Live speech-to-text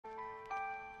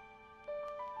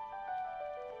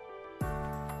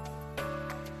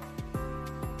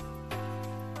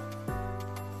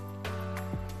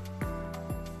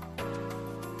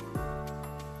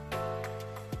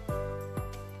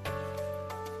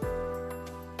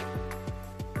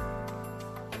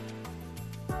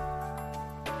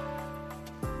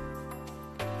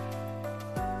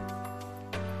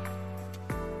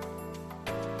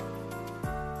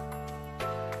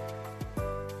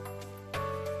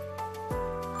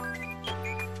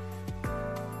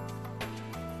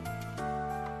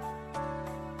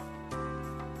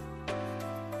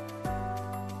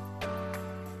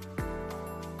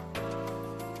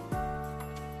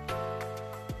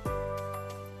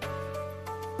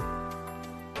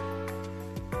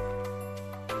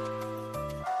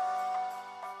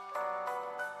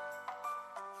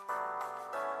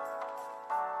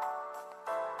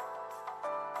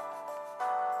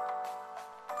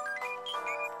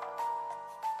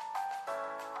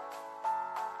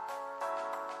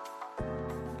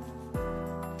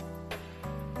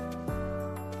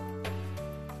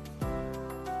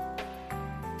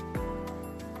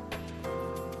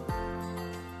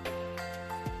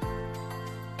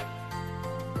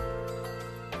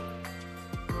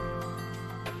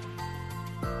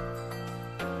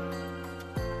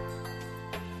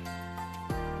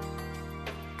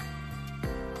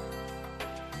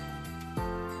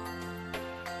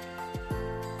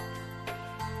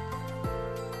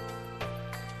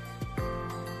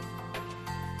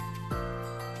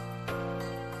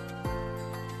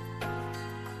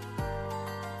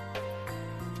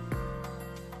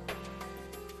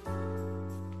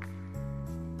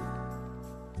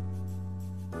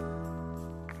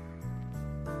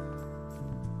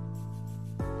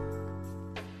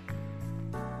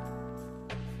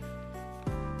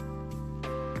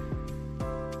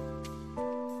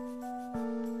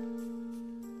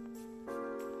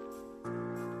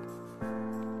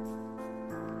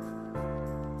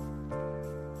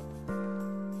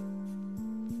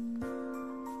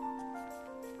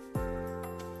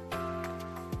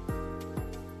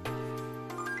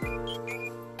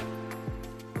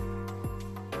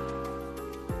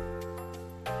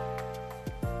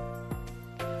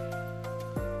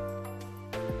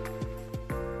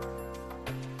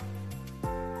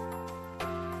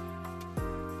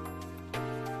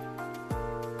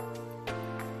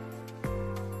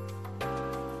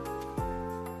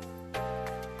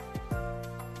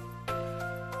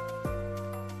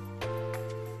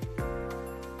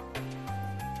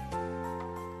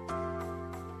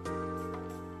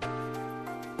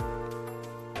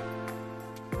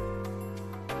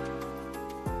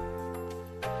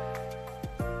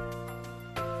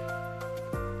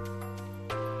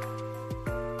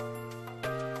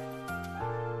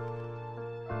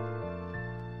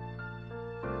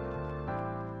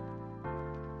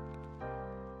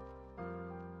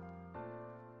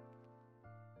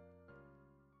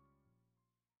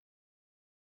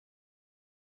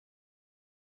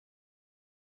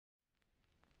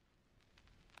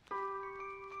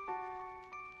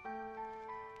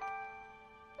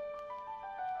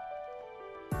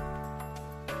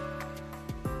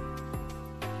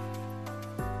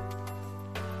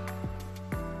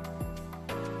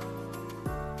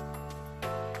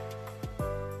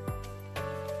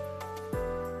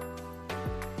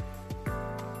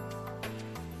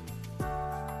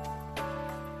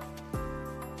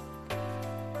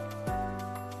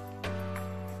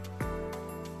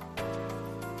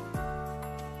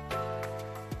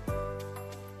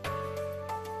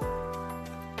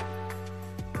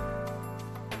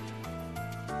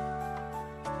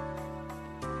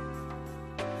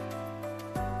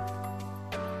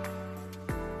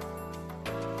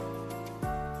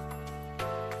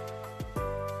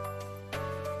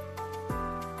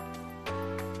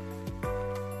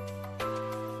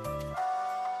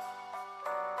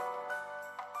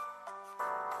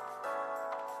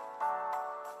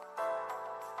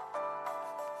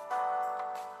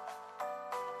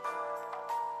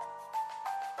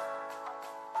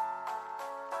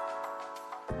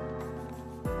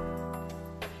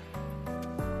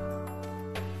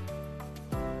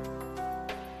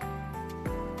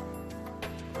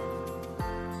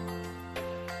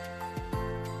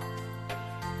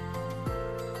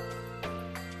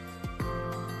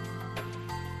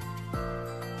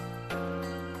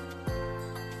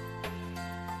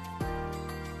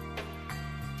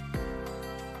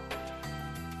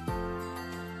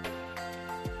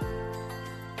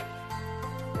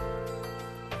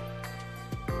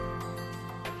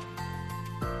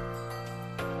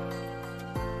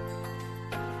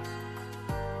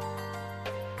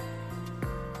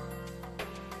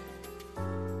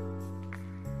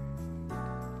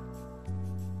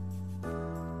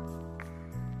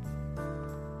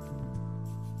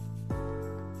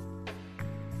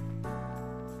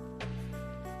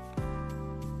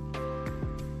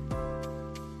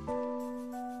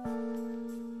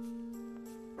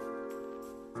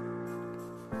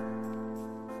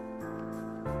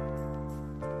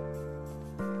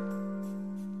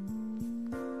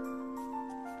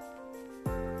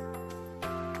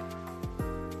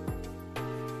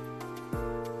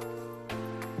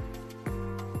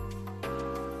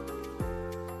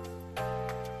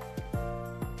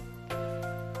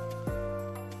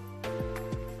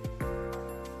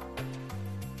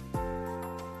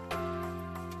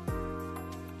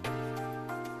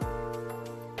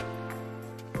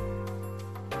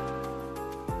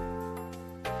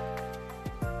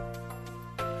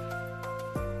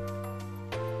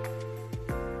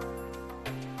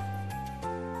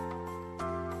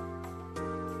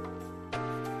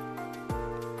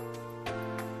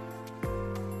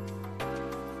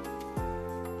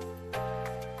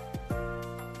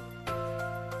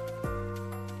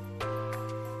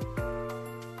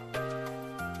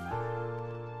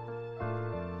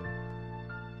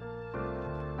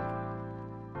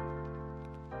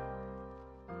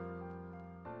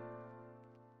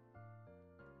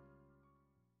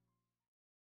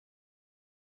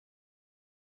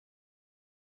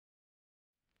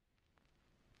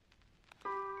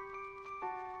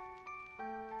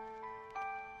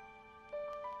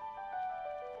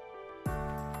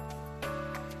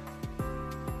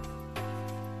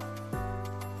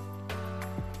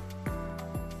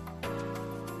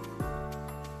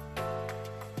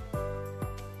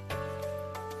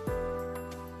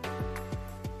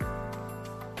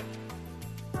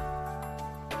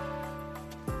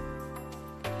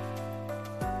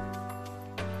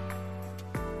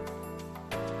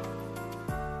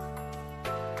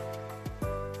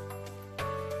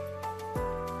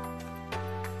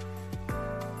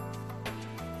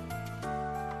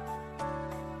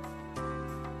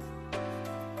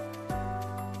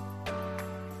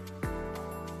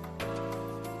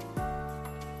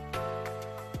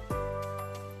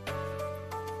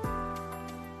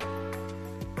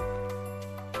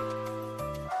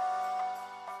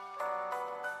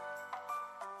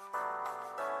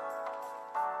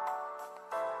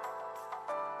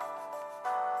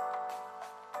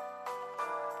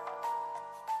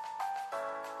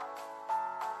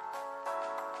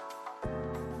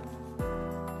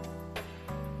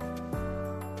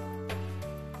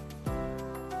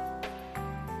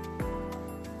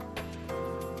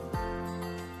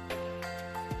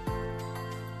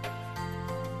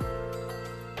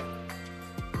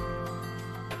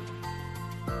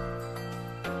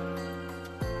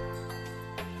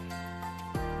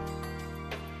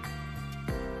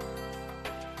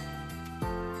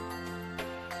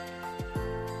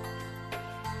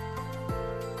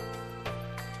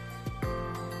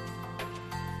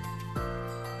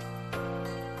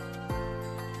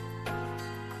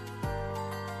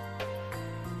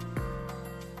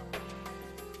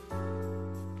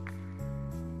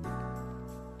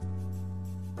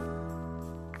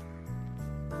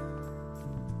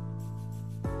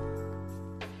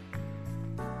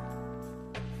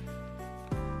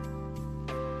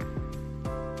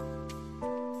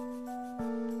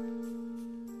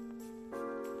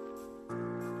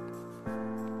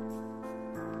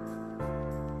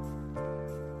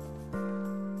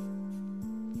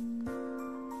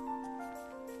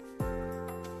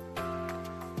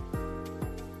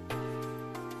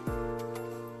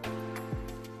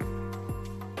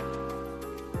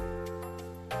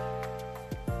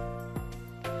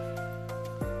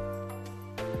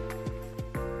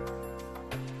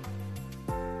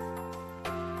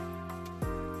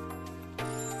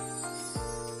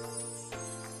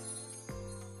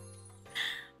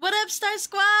up, Star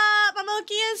Squad?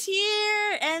 Momoki is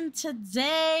here, and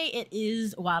today it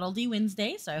is Waddle Dee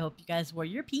Wednesday, so I hope you guys wore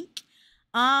your pink.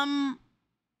 We're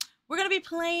gonna be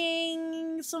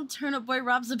playing some Turnip Boy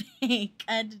Robs a Bank.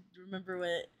 I had to remember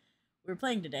what we were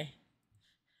playing today.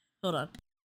 Hold on.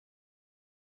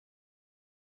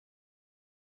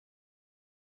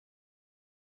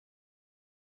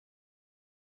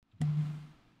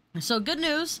 So good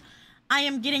news, I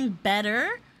am getting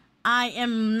better. I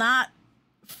am not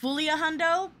fully a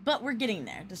hundo, but we're getting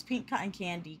there. Does pink cotton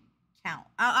candy count?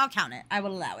 I'll count it. I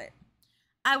will allow it.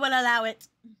 I will allow it.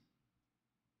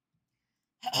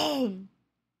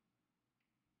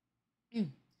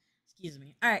 Excuse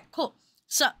me. All right, cool.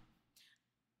 So,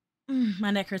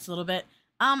 my neck hurts a little bit.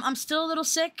 I'm still a little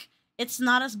sick. It's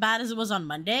not as bad as it was on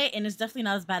Monday, and it's definitely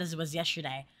not as bad as it was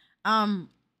yesterday.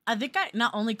 I think I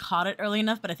not only caught it early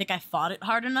enough, but I think I fought it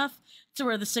hard enough to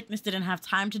where the sickness didn't have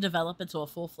time to develop into a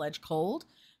full-fledged cold.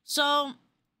 So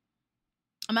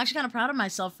I'm actually kind of proud of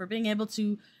myself for being able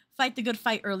to fight the good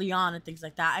fight early on and things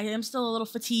like that. I am still a little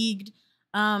fatigued,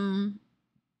 and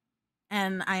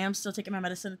I am still taking my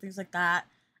medicine and things like that.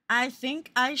 I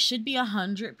think I should be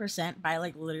 100% by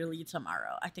like literally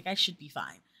tomorrow. I think I should be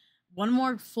fine. One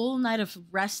more full night of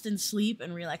rest and sleep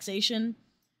and relaxation.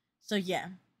 So yeah.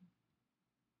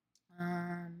 So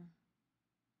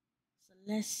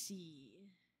let's see.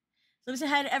 So let me say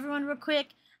hi to everyone real quick.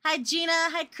 Hi Gina,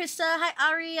 hi Krista, hi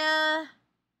Aria.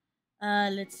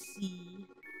 Let's see.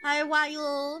 Hi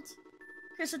Wild.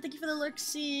 Krista, thank you for the lurk,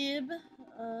 Sib.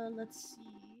 Let's see.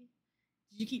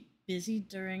 Did you keep busy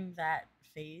during that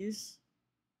phase?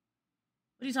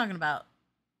 What are you talking about?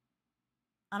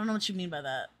 I don't know what you mean by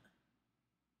that.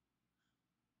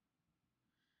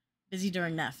 Busy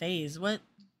during that phase. What?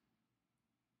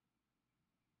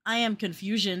 I am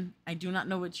confusion. I do not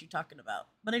know what you're talking about.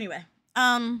 But anyway,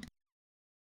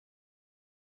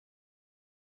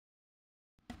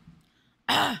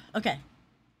 okay.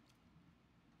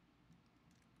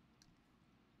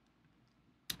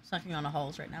 Sucking on a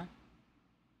holes right now.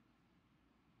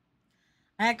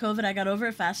 I had COVID. I got over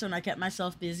it faster and I kept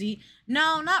myself busy.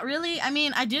 No, not really. I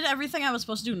mean, I did everything I was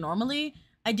supposed to do normally.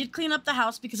 I did clean up the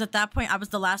house because at that point I was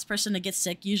the last person to get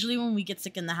sick. Usually when we get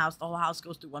sick in the house, the whole house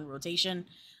goes through one rotation.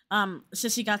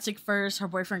 Sissy got sick first, her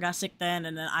boyfriend got sick then,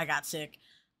 and then I got sick.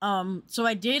 So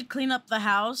I did clean up the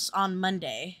house on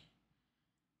Monday.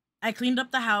 I cleaned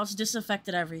up the house,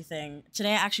 disinfected everything.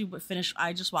 Today I actually finished,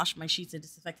 I just washed my sheets and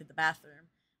disinfected the bathroom.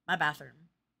 My bathroom.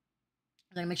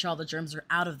 I'm gonna make sure all the germs are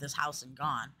out of this house and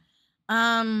gone.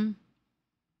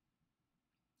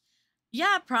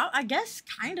 Yeah, I guess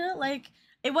kinda, like,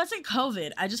 it wasn't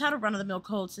COVID. I just had a run-of-the-mill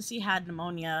cold. Sissy had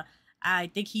pneumonia. I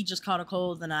think he just caught a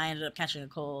cold, and I ended up catching a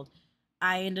cold.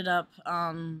 I ended up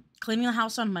cleaning the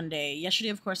house on Monday. Yesterday,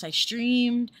 of course, I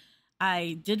streamed.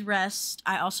 I did rest.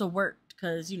 I also worked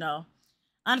because, you know,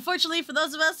 unfortunately for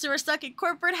those of us who are stuck in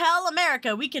corporate hell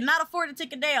America, we cannot afford to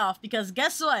take a day off because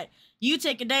guess what? You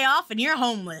take a day off and you're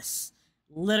homeless.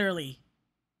 Literally.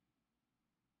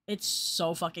 It's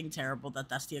so fucking terrible that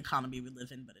that's the economy we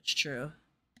live in, but it's true.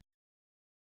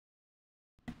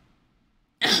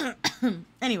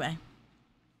 Anyway.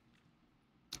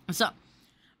 So,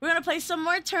 we're gonna play some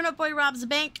more Turnip Boy Robs a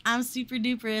Bank. I'm super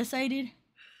duper excited.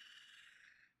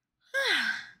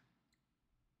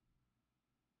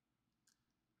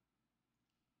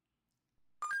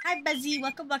 Hi, Buzzy.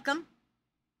 Welcome, welcome.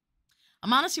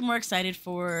 I'm honestly more excited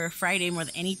for Friday more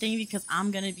than anything because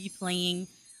I'm gonna be playing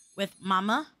with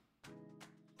Mama.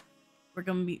 We're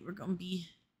gonna be.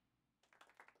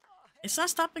 It's not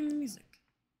stopping the music.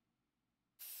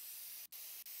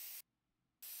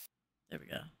 There we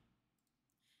go.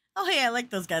 Oh, hey, I like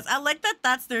those guys. I like that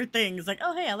that's their thing. It's like,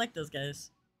 oh, hey, I like those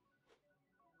guys.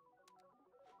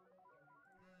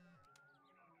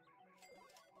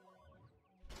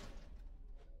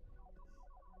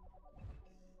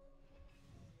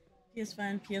 PS5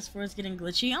 and PS4 is getting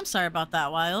glitchy. I'm sorry about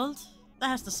that, Wild. That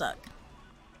has to suck.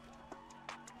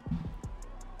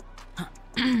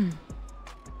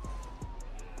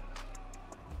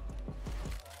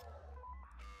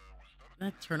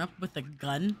 That turn up with a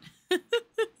gun?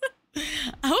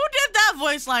 Who did that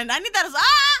voice line? I need that as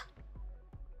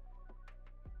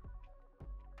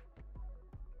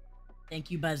Thank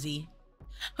you, Buzzy.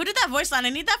 Who did that voice line? I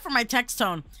need that for my text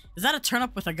tone. Is that a turn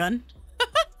up with a gun?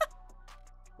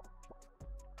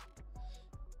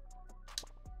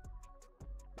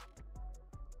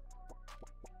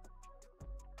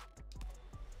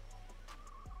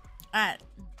 Alright.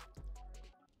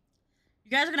 You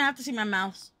guys are gonna have to see my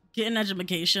mouth. Get an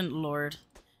education, Lord.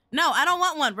 No, I don't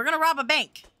want one. We're gonna rob a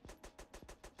bank.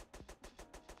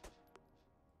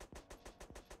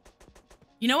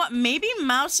 You know what? Maybe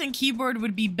mouse and keyboard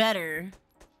would be better.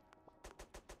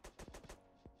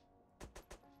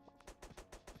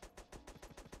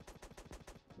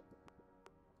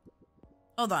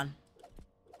 Hold on.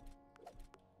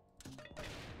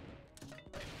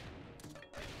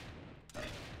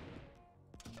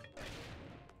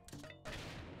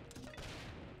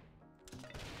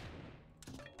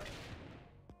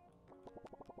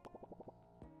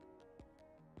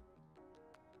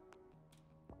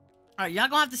 All right, y'all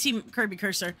gonna have to see Kirby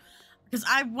Cursor because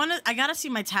I gotta see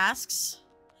my tasks.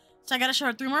 So I gotta show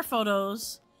her 3 more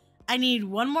photos. I need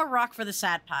 1 more rock for the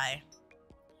sad pie.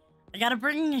 I gotta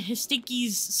bring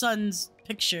Stinky's son's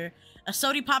picture. A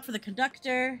sody pop for the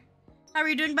conductor. How are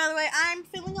you doing, by the way? I'm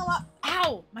feeling a lot.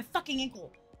 Ow! My fucking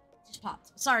ankle just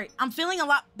popped. Sorry. I'm feeling a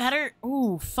lot better.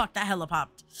 Ooh, fuck, that hella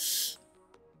popped.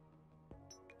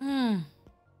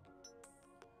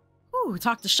 Ooh,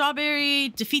 talk to Strawberry.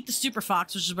 Defeat the Super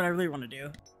Fox, which is what I really want to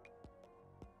do.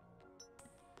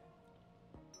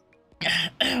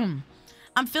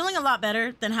 I'm feeling a lot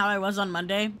better than how I was on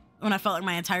Monday when I felt like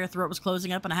my entire throat was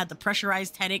closing up and I had the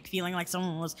pressurized headache feeling like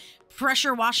someone was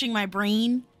pressure washing my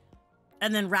brain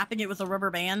and then wrapping it with a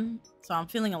rubber band. So I'm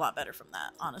feeling a lot better from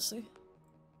that, honestly.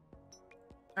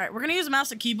 All right, we're going to use a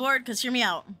mouse and keyboard because hear me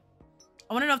out.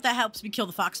 I want to know if that helps me kill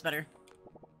the fox better.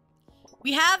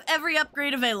 We have every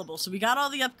upgrade available, so we got all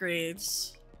the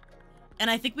upgrades. And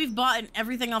I think we've bought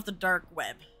everything off the dark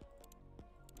web.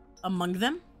 Among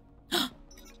them?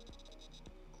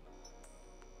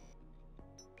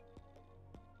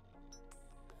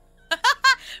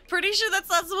 Pretty sure that's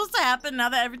not supposed to happen now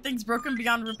that everything's broken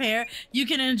beyond repair. You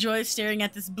can enjoy staring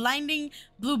at this blinding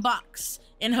blue box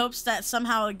in hopes that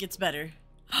somehow it gets better.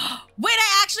 Wait,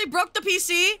 I actually broke the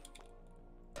PC?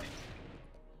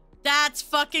 That's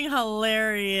fucking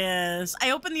hilarious.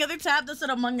 I opened the other tab that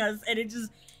said Among Us and it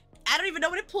just... I don't even know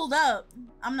when it pulled up.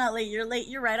 I'm not late. You're late.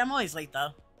 You're right. I'm always late though.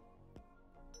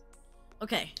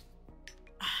 Okay.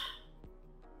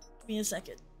 Give me a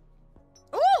second.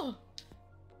 Ooh!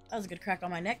 That was a good crack on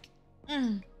my neck.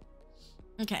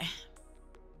 Okay.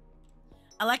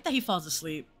 I like that he falls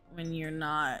asleep when you're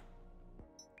not...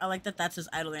 I like that that's his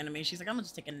idle animation. He's like, I'm gonna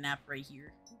just take a nap right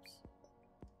here. Oops.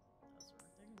 That was the wrong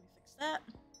thing. Let me fix that.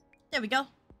 There we go.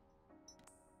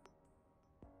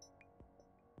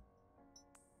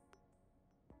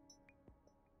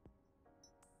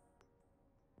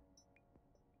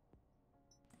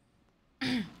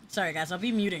 Sorry guys, I'll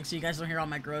be muting so you guys don't hear all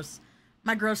my gross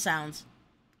sounds.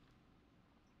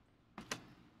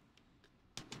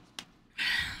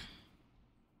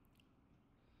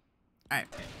 All right.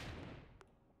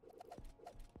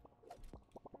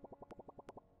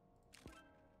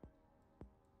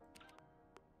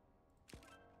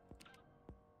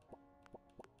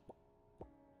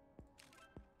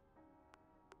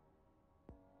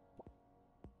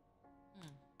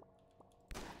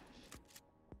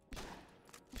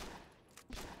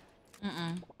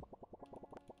 Mm-mm.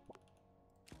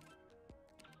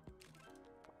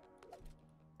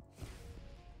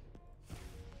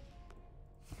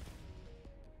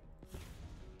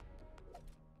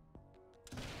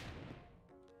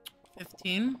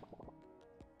 $15.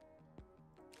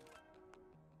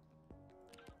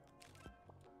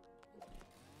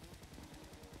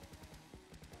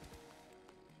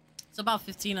 It's about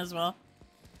 15 as well.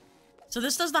 So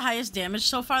this does the highest damage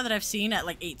so far that I've seen at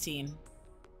like 18.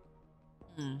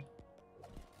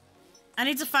 I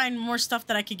need to find more stuff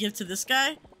that I could give to this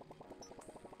guy.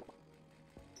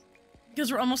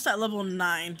 Because we're almost at level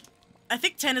 9. I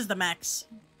think 10 is the max.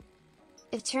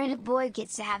 If Turnip Boy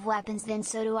gets to have weapons, then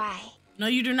so do I. No,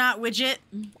 you do not, Widget.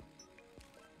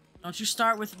 Don't you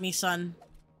start with me, son.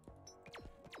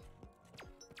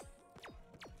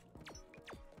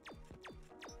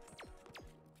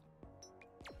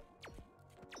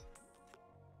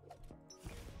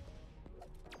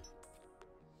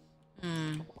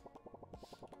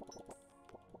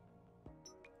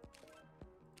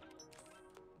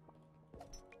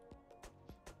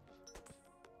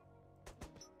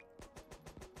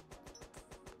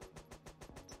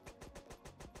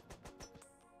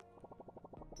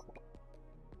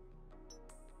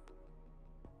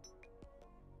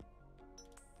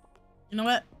 You know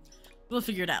what? We'll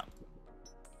figure it out.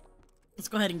 Let's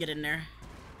go ahead and get in there.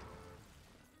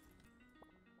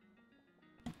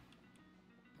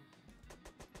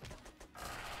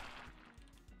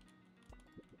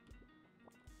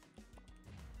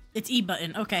 It's E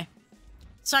button. Okay.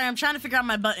 Sorry, I'm trying to figure out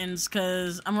my buttons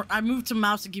because I moved to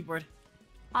mouse and keyboard.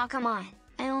 Oh, come on.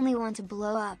 I only want to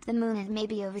blow up the moon and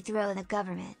maybe overthrow the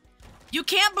government. You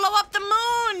can't blow up the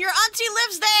moon! Your auntie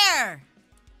lives there!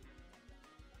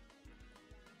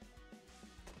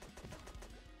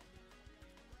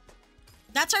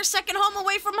 That's our second home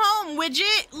away from home,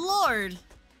 widget. Lord.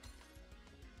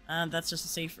 That's just a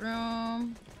safe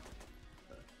room.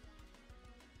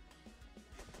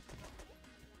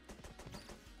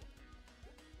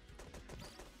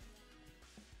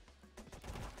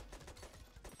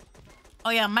 Oh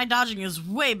yeah, my dodging is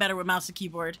way better with mouse and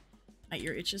keyboard. My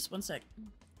ear itches. 1 sec.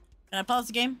 Can I pause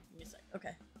the game? Give me a sec.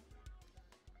 Okay.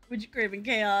 Would you craving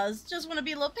chaos? Just want to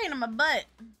be a little pain in my butt.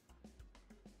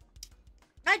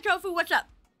 Hi, Tofu. What's up?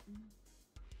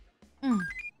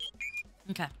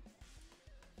 Okay.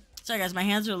 Sorry, guys. My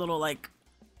hands are a little, like...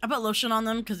 I put lotion on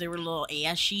them because they were a little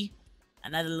ashy.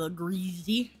 And a little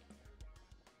greasy.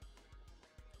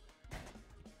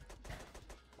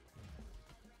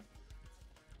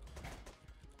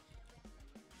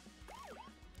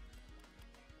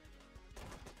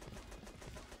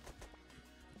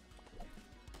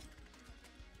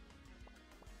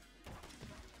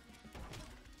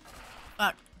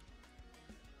 Fuck.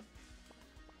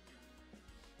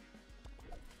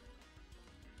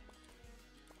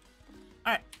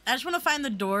 Alright, I just want to find the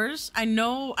doors. I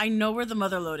know where the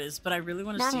mother lode is, but I really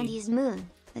want to see. Nandy's moon,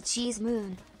 the cheese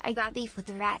moon. I got beef with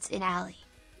the rats in alley.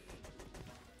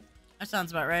 That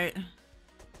sounds about right.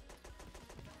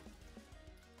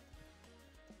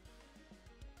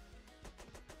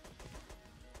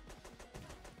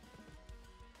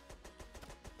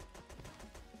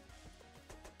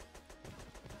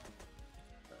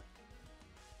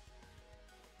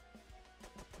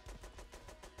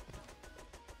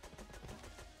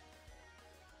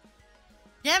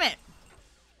 Damn it!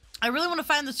 I really want to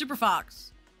find the Super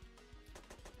Fox.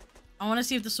 I want to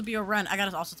see if this will be a run. I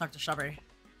gotta also talk to Strawberry.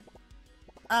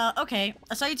 Okay.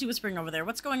 I saw you two whispering over there.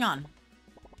 What's going on?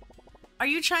 Are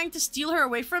you trying to steal her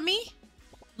away from me?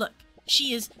 Look,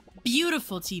 she is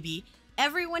beautiful, TB.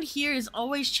 Everyone here is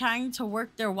always trying to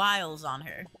work their wiles on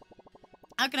her.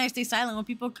 How can I stay silent when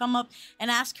people come up and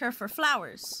ask her for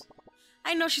flowers?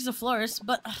 I know she's a florist,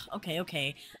 but...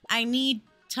 okay. I need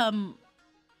to...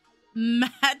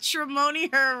 matrimony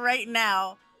her right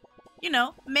now. You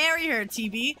know, marry her,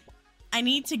 TB. I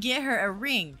need to get her a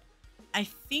ring. I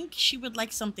think she would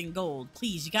like something gold.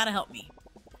 Please, you gotta help me.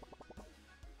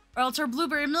 Or else her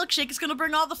blueberry milkshake is gonna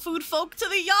bring all the food folk to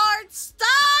the yard.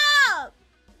 Stop!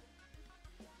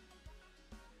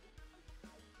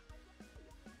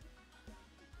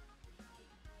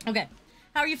 Okay.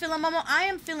 How are you feeling, Momo? I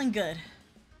am feeling good.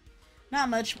 Not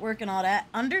much work and all that.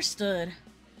 Understood.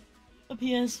 A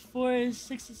PS4 is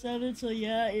 67, so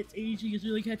yeah, it's aging, it's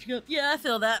really catching up. Yeah, I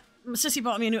feel that. My sissy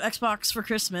bought me a new Xbox for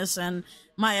Christmas, and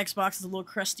my Xbox is a little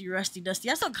crusty, rusty, dusty.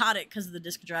 I still caught it because of the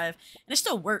disk drive, and it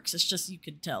still works. It's just, you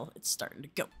could tell, it's starting to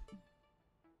go.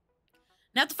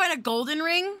 Now I have to find a golden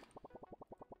ring?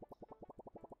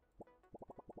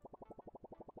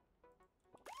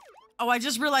 Oh, I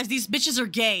just realized these bitches are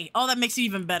gay. Oh, that makes it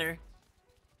even better.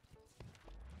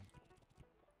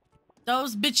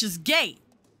 Those bitches gay.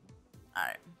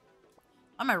 Alright.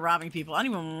 Why am I robbing people? I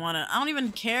don't even wanna. I don't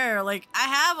even care. Like, I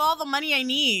have all the money I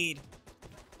need.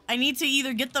 I need to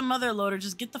either get the mother load or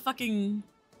just get the fucking...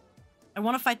 I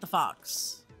want to fight the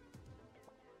fox.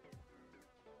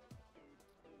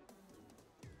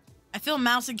 I feel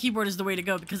mouse and keyboard is the way to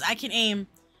go because I can aim.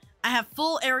 I have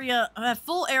full area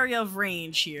of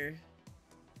range here.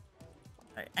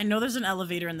 Alright, I know there's an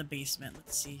elevator in the basement.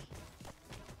 Let's see.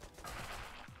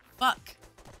 Fuck.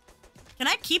 Can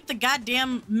I keep the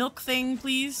goddamn milk thing,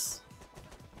 please?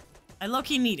 I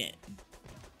low-key need it.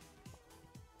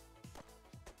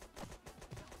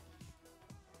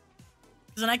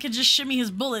 Because then I could just shimmy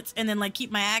his bullets and then, like,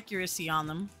 keep my accuracy on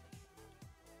them.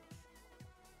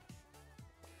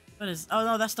 What is... Oh,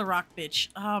 no, that's the rock bitch.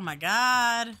 Oh, my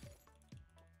God.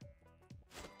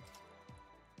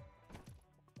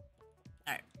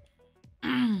 Alright.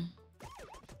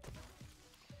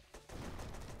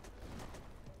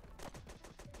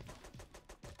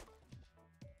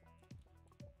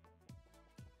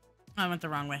 I went the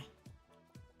wrong way.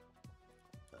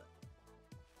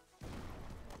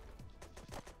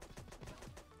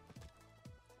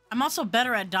 I'm also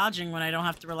better at dodging when I don't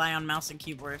have to rely on mouse and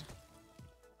keyboard.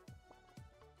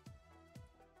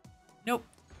 Nope.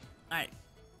 Alright.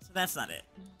 So that's not it.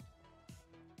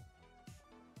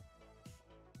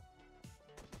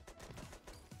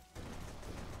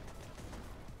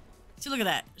 See, look at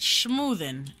that.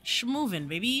 Schmoothin'. Schmoovin',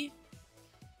 baby.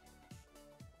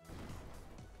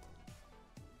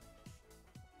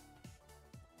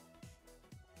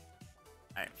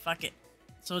 Alright, fuck it.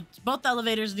 So it's both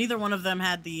elevators, neither one of them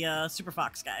had the Super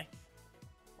Fox guy.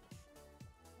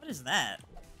 What is that?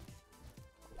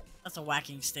 That's a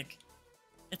whacking stick.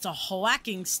 It's a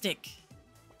whacking stick.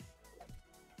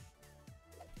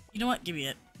 You know what? Give me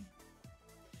it.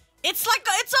 It's like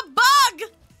it's a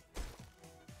bug.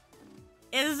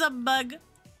 It is a bug.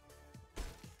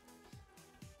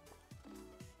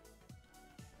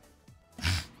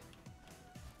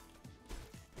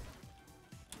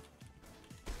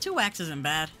 Two wax isn't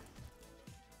bad.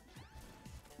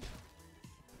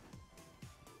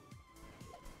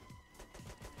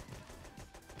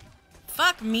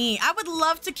 Fuck me. I would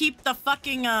love to keep the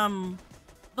fucking, the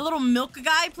little milk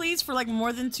guy, please, for like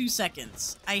more than 2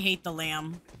 seconds. I hate the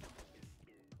lamb.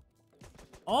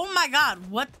 Oh my god,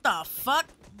 what the fuck?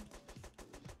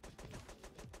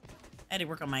 I had to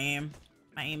work on my aim.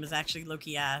 My aim is actually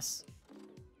low-key ass.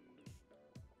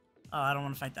 Oh, I don't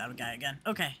want to fight that guy again.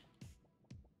 Okay.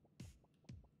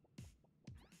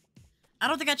 I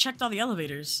don't think I checked all the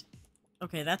elevators.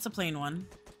 Okay, that's a plain one.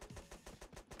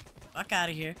 Fuck out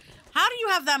of here. How do you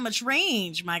have that much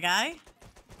range, my guy?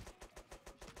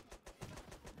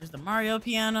 There's the Mario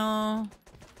piano.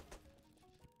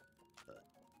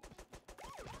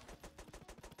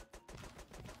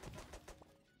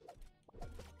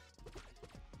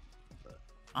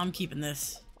 I'm keeping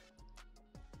this.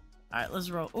 Alright, let's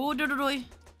roll. Oh, do-do-do.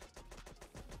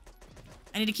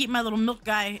 I need to keep my little milk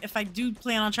guy if I do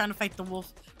plan on trying to fight the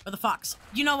wolf or the fox.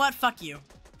 You know what? Fuck you.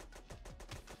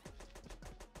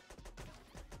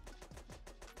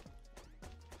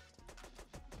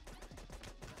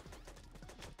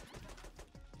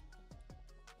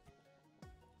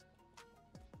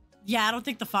 Yeah, I don't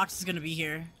think the fox is gonna be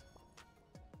here.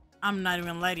 I'm not even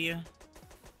gonna lie to you.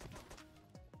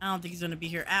 I don't think he's gonna be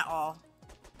here at all.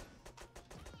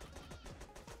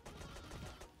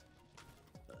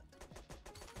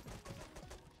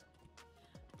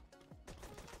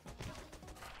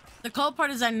 The cold part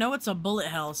is I know it's a bullet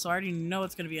hell, so I already know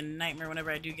it's gonna be a nightmare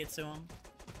whenever I do get to him.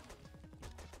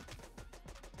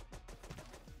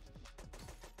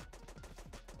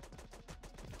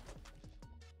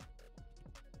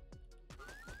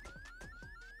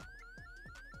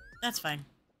 That's fine.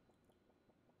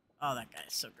 Oh, that guy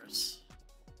is so gross.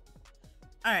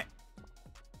 Alright.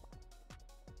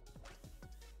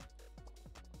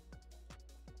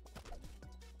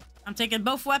 I'm taking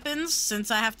both weapons since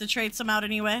I have to trade some out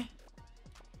anyway.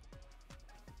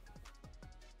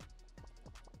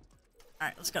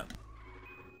 Alright, let's go.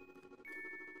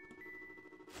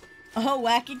 Oh,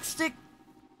 whacking stick.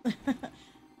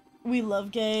 We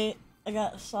love gay. I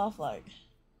got soft like.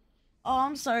 Oh,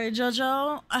 I'm sorry,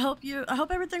 Jojo. I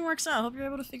hope everything works out. I hope you're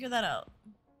able to figure that out.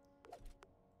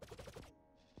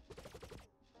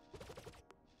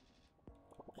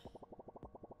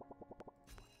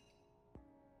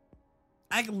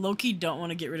 I low-key don't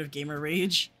want to get rid of gamer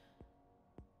rage.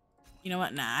 You know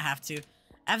what? Nah, I have to.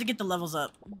 I have to get the levels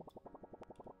up.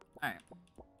 Alright.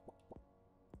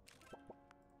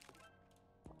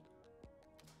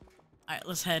 Alright,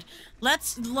 let's head.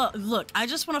 Let's look. I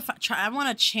just want to try. I want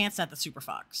a chance at the Super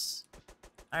Fox.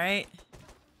 Alright.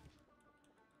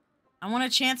 I want a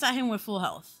chance at him with full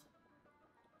health.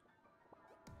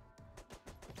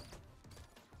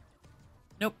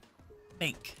 Nope.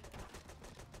 Bank.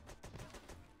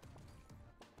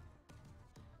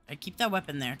 I keep that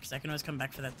weapon there because I can always come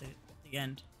back for that at the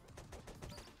end.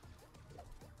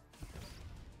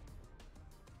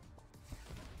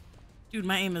 Dude,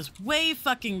 my aim is way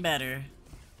fucking better.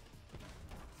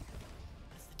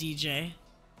 That's the DJ.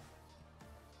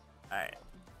 Alright.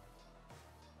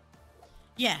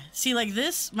 Yeah, see, like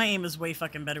this, my aim is way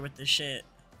fucking better with this shit.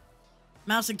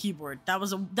 Mouse and keyboard. That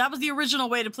was the original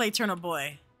way to play Turnip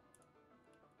Boy.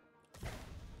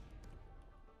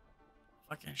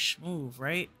 Fucking schmoove,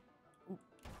 right? Ooh.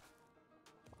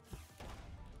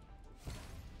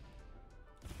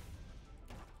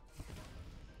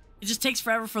 It just takes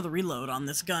forever for the reload on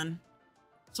this gun.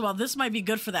 So while this might be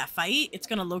good for that fight, it's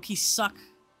gonna low-key suck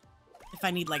if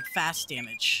I need, like, fast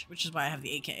damage, which is why I have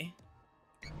the AK.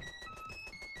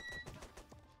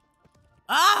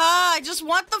 Ah! I just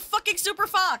want the fucking Super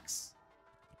Fox!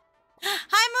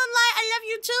 Hi, Moonlight! I love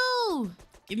you too!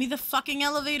 Give me the fucking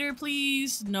elevator,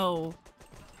 please. No.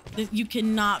 You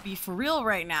cannot be for real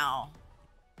right now.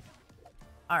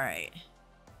 Alright.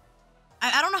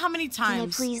 I don't know how many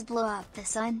times... Can I please blow up the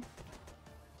sun?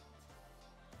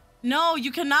 No,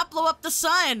 you cannot blow up the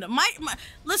sun.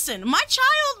 Listen, my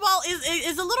child, while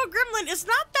is a little gremlin, is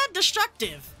not that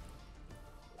destructive.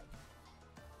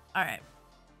 Alright.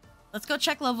 Let's go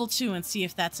check level 2 and see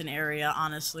if that's an area,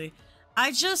 honestly.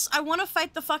 I want to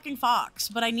fight the fucking fox,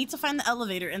 but I need to find the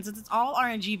elevator, and since it's all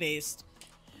RNG based,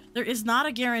 there is not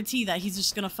a guarantee that he's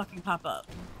just gonna fucking pop up.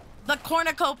 The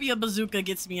cornucopia bazooka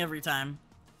gets me every time.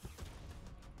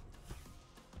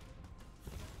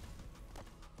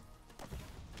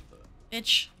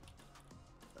 Bitch,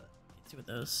 2 of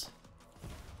those.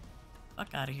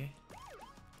 Fuck out of here.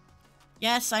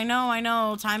 Yes, I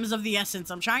know. Time is of the essence.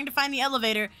 I'm trying to find the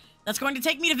elevator that's going to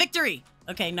take me to victory.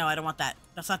 Okay, no, I don't want that.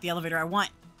 That's not the elevator I want.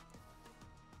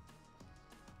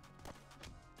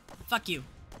 Fuck you.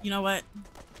 You know what?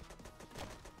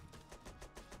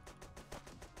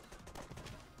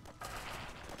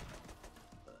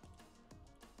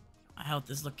 My health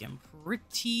is looking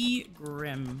pretty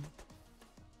grim.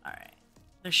 Alright.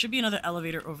 There should be another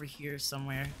elevator over here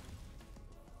somewhere.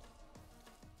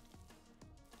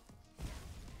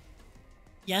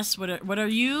 Yes, what are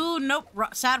you? Nope,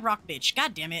 sad rock bitch.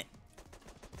 God damn it.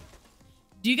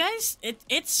 Do you guys...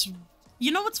 It's...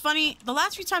 You know what's funny? The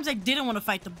last few times I didn't want to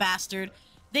fight the bastard,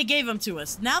 they gave him to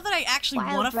us. Now that I actually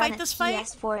want to fight this fight...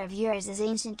 PS4 of yours is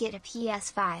ancient, get a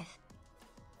PS5.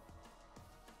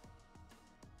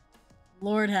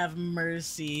 Lord have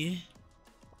mercy.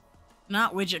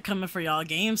 Not Widget coming for y'all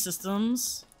game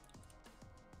systems.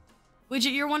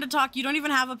 Widget, you're one to talk. You don't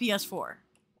even have a PS4.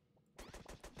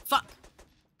 Fuck.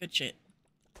 Good shit.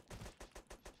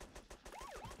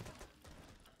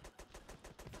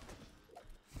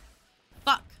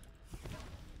 Fuck.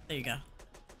 There you go.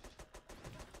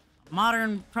 A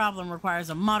modern problem requires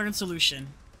a modern solution.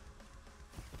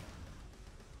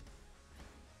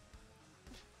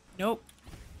 Nope.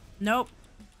 Nope.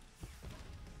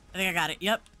 I think I got it.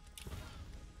 Yep.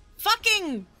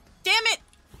 Fucking damn it.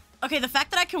 Okay, the fact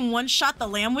that I can one-shot the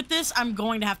lamb with this, I'm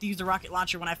going to have to use the rocket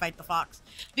launcher when I fight the fox.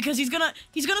 Because he's gonna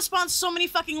spawn so many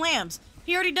fucking lambs.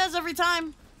 He already does every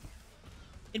time.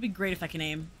 It'd be great if I can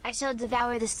aim. I shall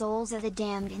devour the souls of the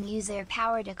damned and use their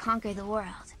power to conquer the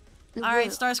world.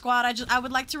 Alright, Star Squad, I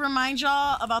would like to remind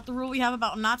y'all about the rule we have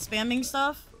about not spamming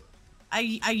stuff.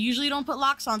 I usually don't put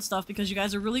locks on stuff because you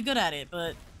guys are really good at it,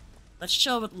 but let's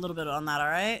chill with a little bit on that,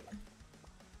 alright?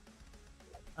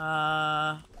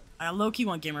 I low-key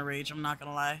want gamer rage, I'm not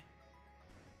gonna lie.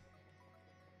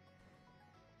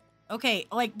 Okay,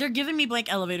 like, they're giving me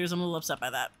blank elevators, I'm a little upset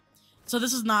by that. So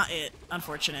this is not it,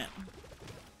 unfortunate.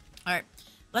 Alright,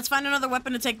 let's find another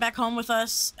weapon to take back home with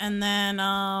us, and then,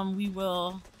 we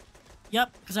will...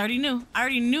 Yep, because I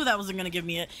already knew that wasn't gonna give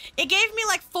me it. It gave me,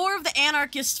 like, 4 of the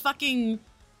anarchist fucking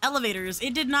elevators.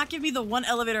 It did not give me the one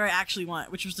elevator I actually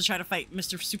want, which was to try to fight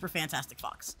Mr. Super Fantastic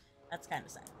Fox. That's kind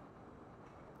of sad.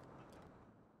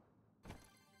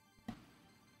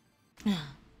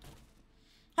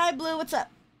 Hi, Blue, what's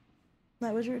up?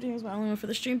 That was your routine was my only one for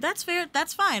the stream. That's fair.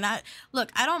 That's fine.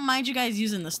 Look, I don't mind you guys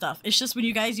using this stuff. It's just when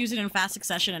you guys use it in fast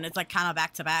succession and it's like kind of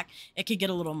back to back, it could get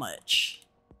a little much.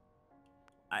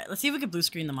 All right, let's see if we can blue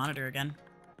screen the monitor again.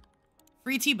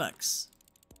 Free T-Bucks.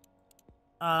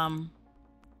 Okay.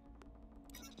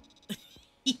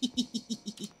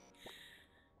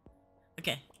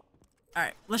 All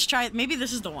right, let's try it. Maybe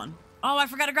this is the one. Oh, I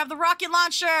forgot to grab the rocket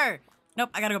launcher.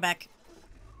 Nope, I gotta go back.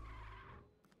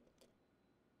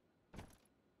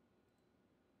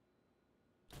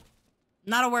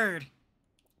 Not a word.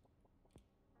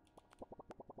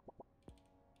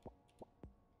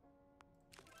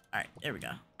 Alright, there we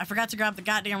go. I forgot to grab the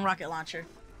goddamn rocket launcher.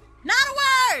 Not a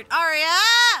word!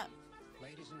 Aria!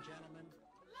 Ladies and gentlemen.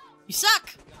 You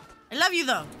suck! I love you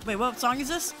though. Wait, what song is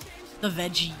this? The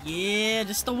Veggie. Yeah,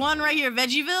 just the one right here,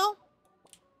 Veggieville.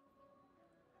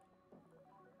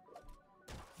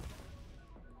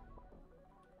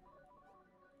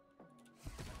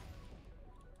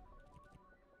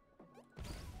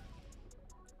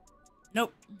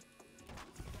 Nope.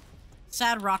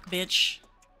 Sad rock bitch.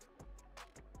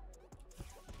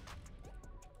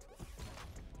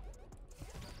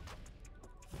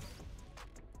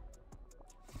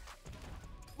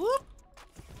 Whoop.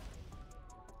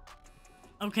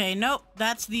 Okay, nope.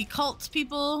 That's the cult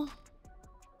people.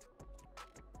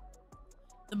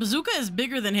 The bazooka is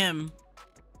bigger than him.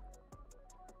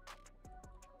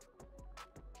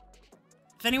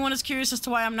 If anyone is curious as to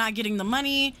why I'm not getting the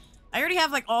money, I already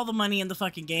have, like, all the money in the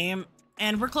fucking game,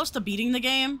 and we're close to beating the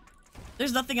game.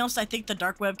 There's nothing else I think the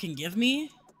dark web can give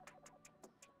me.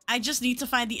 I just need to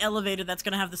find the elevator that's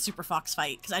gonna have the Super Fox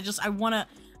fight, because I wanna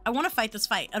fight this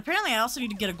fight. Apparently, I also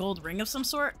need to get a gold ring of some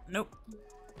sort. Nope.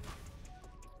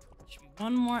 Should be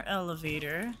one more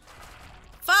elevator.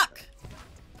 Fuck!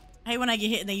 I hate when I get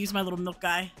hit and they use my little milk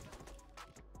guy.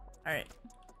 Alright.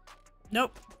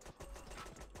 Nope.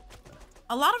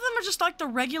 A lot of them are just like the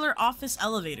regular office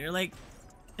elevator. Like,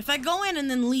 if I go in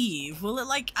and then leave, will it,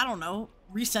 like, I don't know,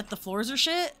 reset the floors or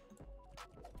shit?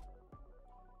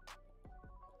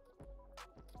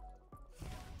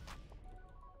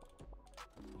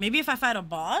 Maybe if I fight a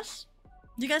boss?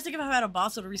 Do you guys think if I fight a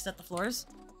boss, it'll reset the floors?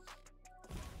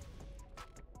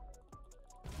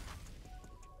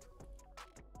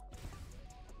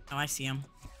 Oh, I see him.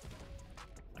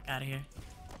 Fuck out of here.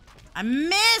 I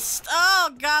missed!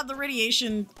 Oh, God, the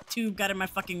radiation tube got in my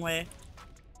fucking way.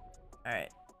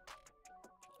 Alright.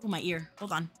 Oh, my ear.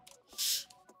 Hold on.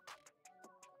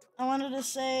 I wanted to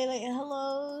say, like,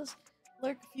 hellos.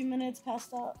 Lurk a few minutes,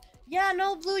 passed out. Yeah,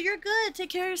 no, Blue, you're good. Take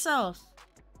care of yourself.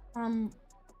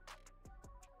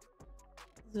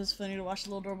 This is funny to watch a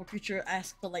little adorable creature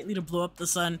ask politely to blow up the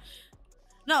sun.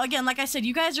 No, again, like I said,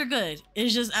 you guys are good.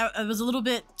 It's just, it was a little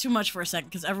bit too much for a second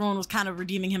because everyone was kind of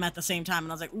redeeming him at the same time,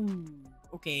 and I was like, ooh,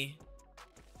 okay.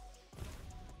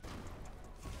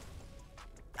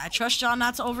 I trust y'all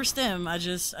not to overstim. I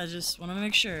just want to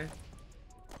make sure.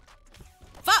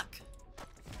 Fuck!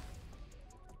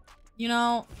 You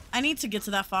know, I need to get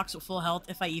to that fox with full health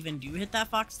if I even do hit that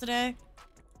fox today.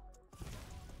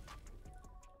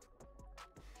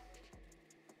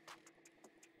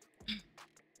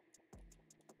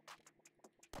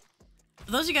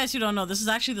 For those of you guys who don't know, this is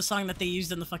actually the song that they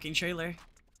used in the fucking trailer.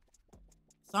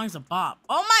 The song's a bop.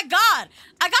 Oh my god!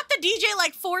 I got the DJ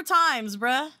like 4 times,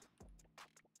 bruh.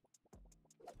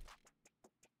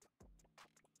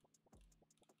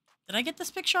 Did I get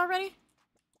this picture already?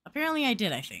 Apparently I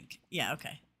did, I think. Yeah,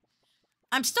 okay.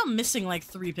 I'm still missing like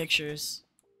 3 pictures.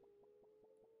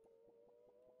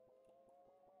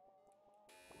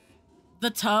 The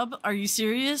tub? Are you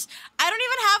serious? I don't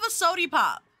even have a sody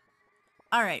pop.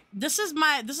 All right, this is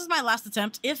my last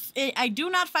attempt. If I do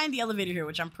not find the elevator here,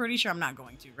 which I'm pretty sure I'm not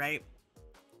going to, right?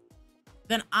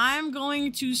 Then I'm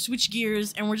going to switch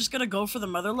gears and we're just gonna go for the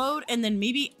mother load, and then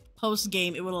maybe post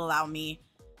game it will allow me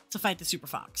to fight the Super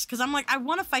Fox. Because I'm like, I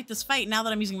want to fight this fight now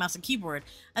that I'm using mouse and keyboard.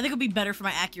 I think it'll be better for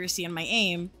my accuracy and my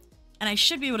aim, and I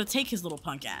should be able to take his little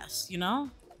punk ass, you know?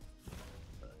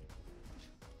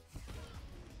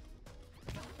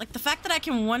 Like, the fact that I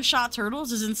can one-shot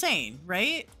turtles is insane,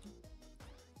 right?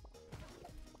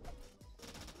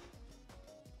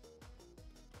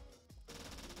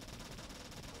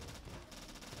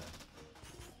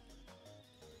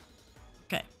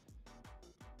 Okay.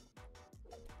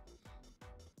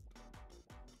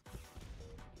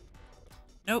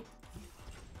 Nope.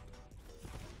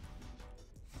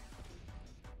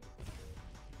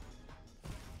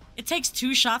 It takes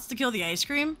 2 shots to kill the ice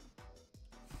cream?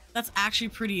 That's actually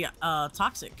pretty,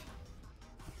 toxic.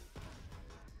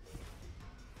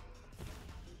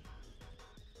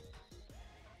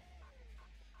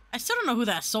 I still don't know who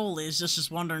that soul is, just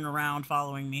wandering around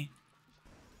following me.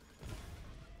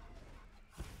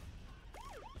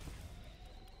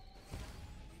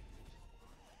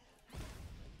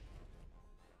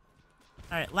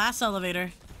 Alright, last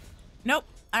elevator. Nope,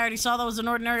 I already saw that was an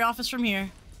ordinary office from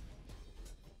here.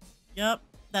 Yep,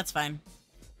 that's fine.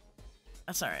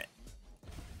 That's alright.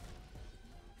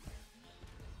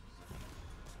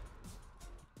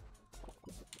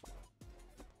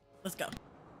 Let's go.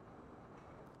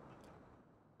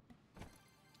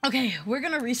 Okay, we're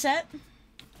gonna reset.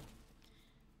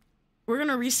 We're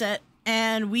gonna reset,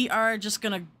 and we are just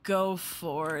gonna go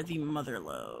for the mother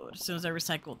load as soon as I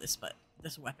recycle this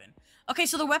weapon. Okay,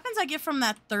 so the weapons I get from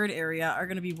that 3rd area are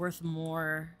gonna be worth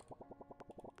more.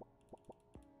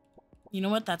 You know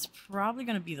what? That's probably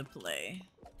gonna be the play.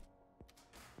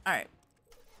 Alright.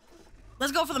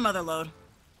 Let's go for the mother load.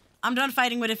 I'm done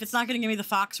fighting with it. If it's not gonna give me the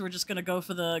fox, we're just gonna go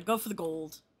for the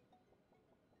gold.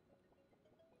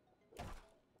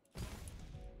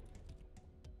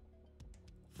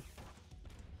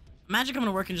 Imagine coming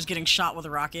to work and just getting shot with a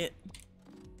rocket.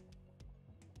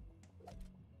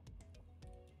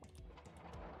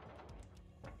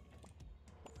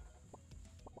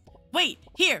 Wait,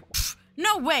 here. Pfft,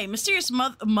 no way. Mysterious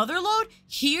mother load?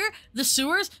 Here? The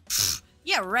sewers? Pfft,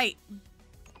 yeah, right.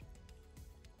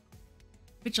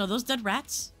 Bitch, are those dead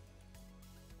rats?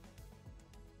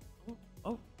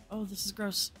 Oh, this is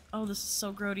gross. Oh, this is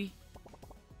so grody.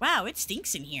 Wow, it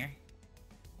stinks in here.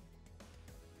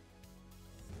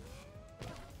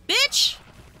 Bitch!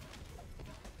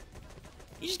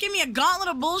 You just give me a gauntlet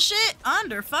of bullshit?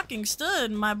 Under fucking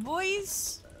stood, my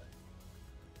boys.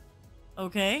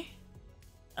 Okay.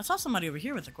 I saw somebody over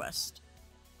here with a quest.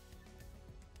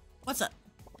 What's up?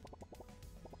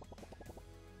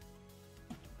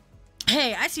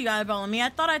 Hey, I see you eyeballing me. I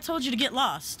thought I told you to get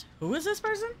lost. Who is this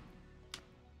person?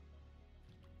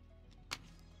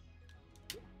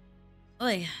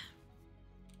 Oi.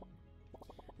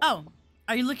 Oh,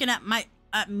 are you looking at my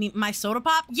soda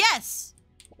pop? Yes!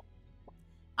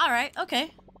 Alright,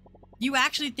 okay. You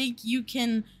actually think you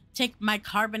can take my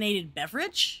carbonated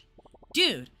beverage?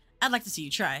 Dude, I'd like to see you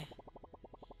try.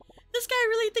 This guy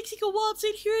really thinks he can waltz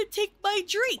in here and take my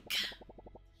drink.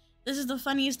 This is the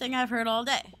funniest thing I've heard all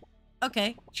day.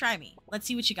 Okay, try me. Let's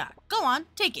see what you got. Go on,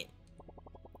 take it.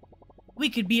 We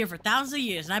could be here for thousands of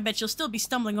years, and I bet you'll still be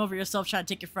stumbling over yourself trying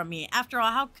to take it from me. After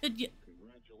all, how could you?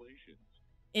 Congratulations.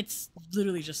 It's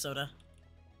literally just soda.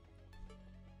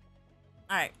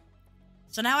 Alright.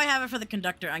 So now I have it for the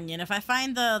conductor onion. If I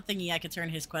find the thingy, I can turn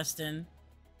his quest in.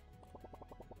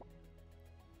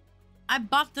 I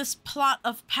bought this plot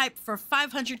of pipe for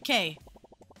 500k.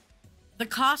 The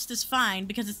cost is fine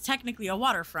because it's technically a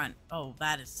waterfront. Oh,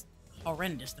 that is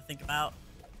horrendous to think about.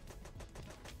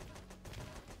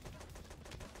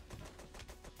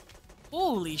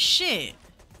 Holy shit.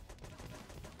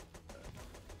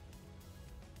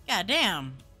 God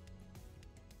damn.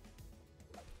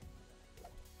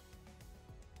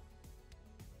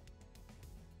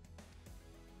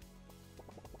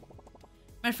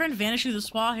 My friend vanished through the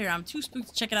wall here. I'm too spooked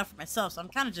to check it out for myself, so I'm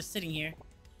kind of just sitting here.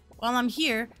 While I'm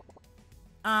here,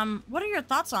 what are your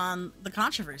thoughts on the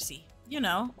controversy? You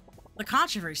know, the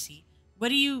controversy. What,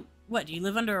 do you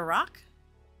live under a rock?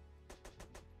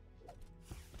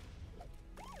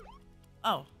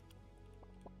 Oh.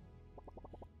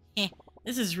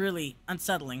 This is really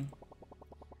unsettling.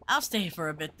 I'll stay for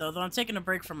a bit, though I'm taking a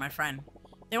break from my friend.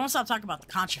 They won't stop talking about the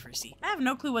controversy. I have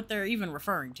no clue what they're even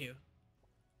referring to.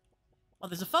 Well,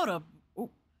 there's a photo.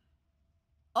 Ooh.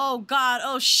 Oh, God.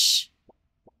 Oh, shh.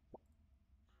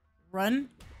 Run.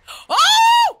 Oh!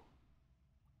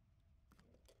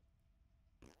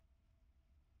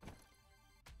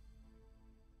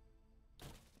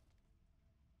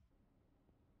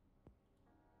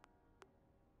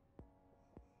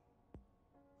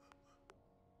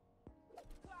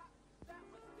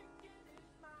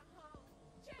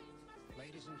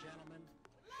 Ladies and gentlemen,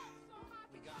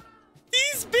 we got him.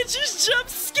 These bitches jump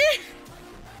scared.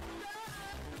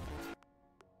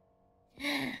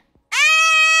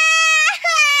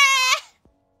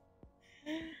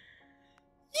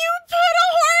 You put a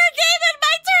horror game in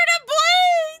my Turnip Boy!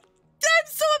 I'm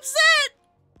so upset!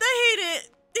 I hate it.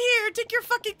 Here, take your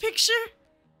fucking picture.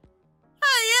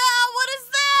 Yeah, what is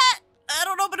that? I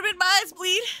don't know, but it made my eyes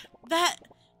bleed. That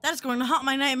is going to haunt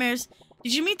my nightmares.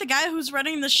 Did you meet the guy who's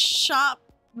running the shop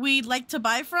we'd like to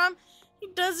buy from? He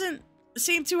doesn't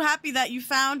seem too happy that you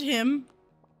found him.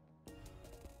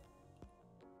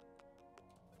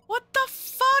 What the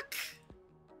fuck?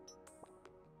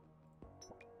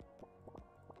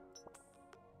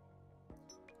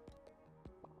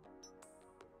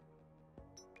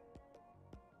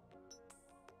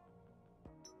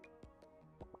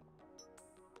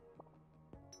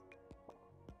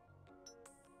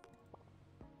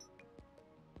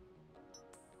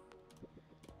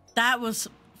 That was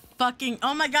fucking...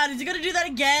 Oh my god, is he gonna do that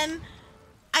again?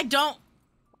 I don't...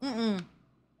 If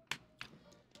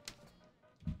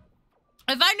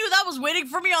I knew that was waiting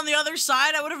for me on the other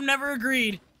side, I would have never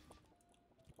agreed.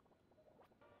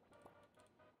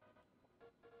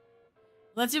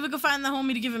 Let's see if we can find the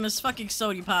homie to give him his fucking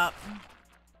sody pop.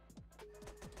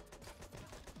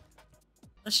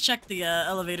 Let's check the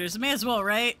elevators. May as well,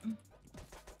 right?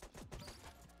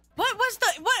 What was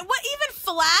the... What even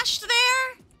flashed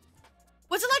there?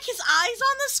 Was it like his eyes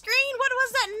on the screen? What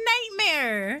was that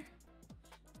nightmare?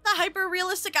 The hyper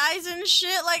realistic eyes and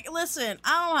shit. Like, listen,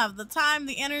 I don't have the time,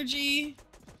 the energy.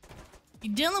 You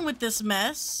dealing with this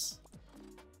mess.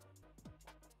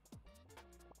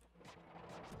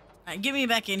 Alright, get me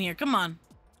back in here. Come on.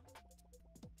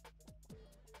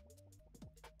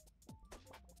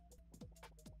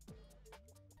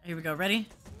 Here we go. Ready?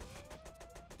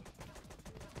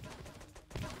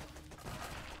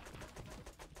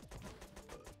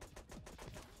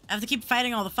 I have to keep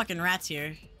fighting all the fucking rats here.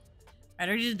 Alright, I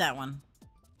already did that one.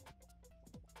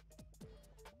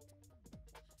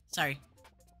 Sorry.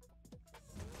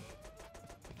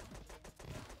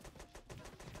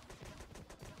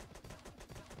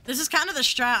 This is kind of the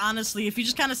strat, honestly. If you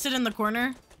just kind of sit in the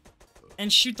corner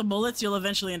and shoot the bullets, you'll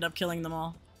eventually end up killing them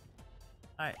all.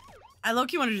 Alright. I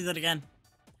low-key want to do that again.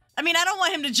 I mean, I don't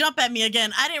want him to jump at me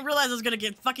again. I didn't realize I was gonna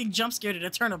get fucking jump scared at a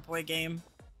Turnip Boy game.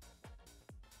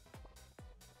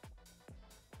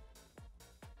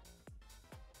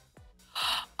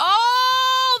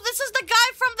 Oh, this is the guy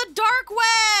from the dark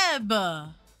web.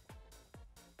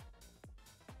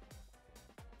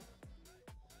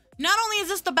 Not only is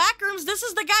this the back rooms, this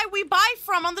is the guy we buy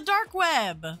from on the dark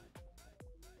web.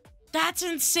 That's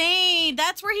insane.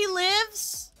 That's where he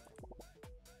lives.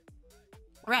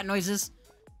 Rat noises.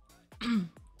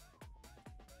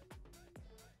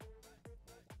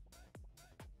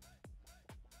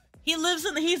 He lives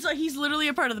in the, he's literally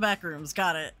a part of the back rooms.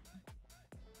 Got it.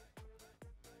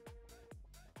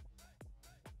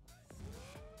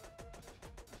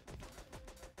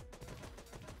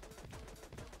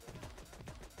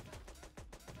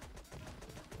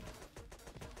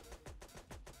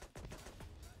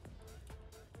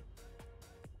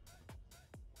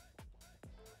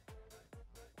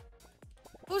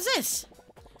 Who's this?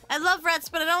 I love rats,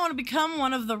 but I don't want to become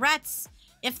one of the rats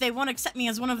if they won't accept me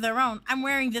as one of their own. I'm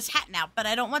wearing this hat now, but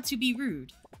I don't want to be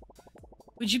rude.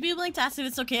 Would you be willing to ask if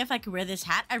it's okay if I could wear this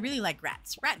hat? I really like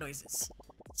rats. Rat noises.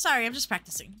 Sorry, I'm just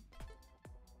practicing.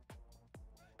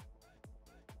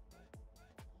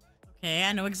 Okay,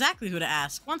 I know exactly who to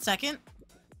ask. 1 second.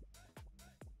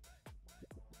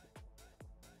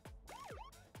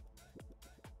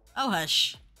 Oh,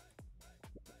 hush.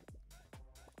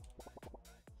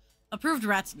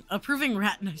 Approving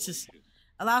rat noises.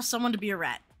 Allow someone to be a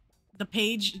rat. The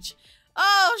page.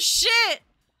 Oh, shit!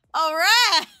 A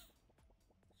rat!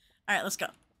 Alright, let's go.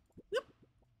 Whoop.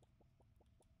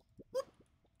 Whoop.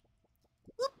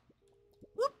 Whoop.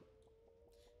 Whoop.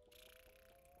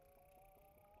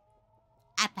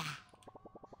 Appa.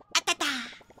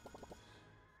 Atata.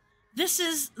 This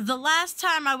is the last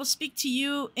time I will speak to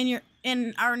you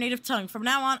in our native tongue. From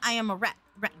now on, I am a rat.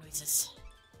 Rat noises.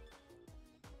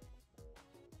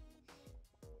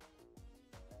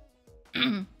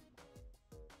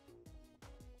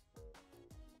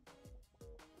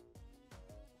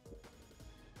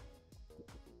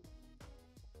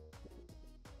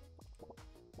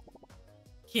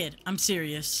 Kid, I'm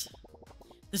serious.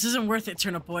 This isn't worth it,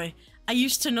 Turnip Boy. I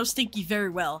used to know Stinky very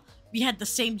well. We had the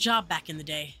same job back in the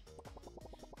day.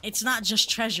 It's not just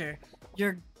treasure.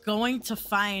 You're going to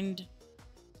find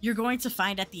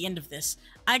at the end of this.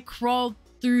 I crawled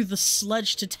through the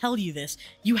sludge to tell you this.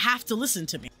 You have to listen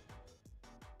to me.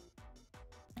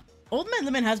 Old Man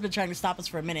Lemon has been trying to stop us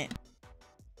for a minute.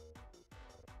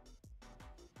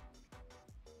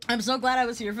 I'm so glad I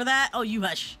was here for that. Oh, you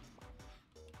hush.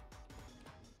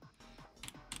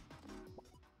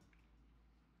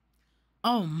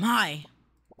 Oh my.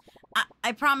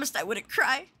 I promised I wouldn't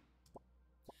cry.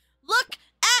 Look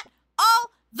at all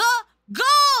the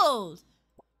gold!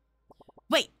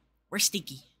 Wait, where's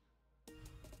Stinky?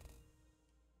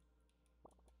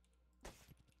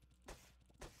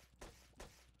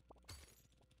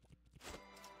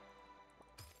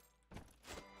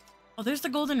 Oh, there's the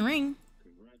golden ring.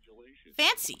 Congratulations.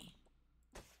 Fancy.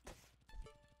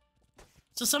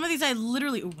 So some of these I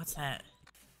literally... Ooh, what's that?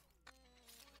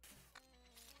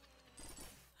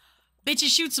 Bitches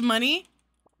shoot some money?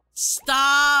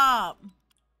 Stop!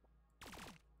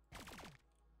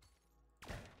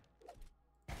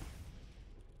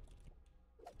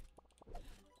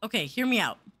 Okay, hear me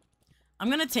out.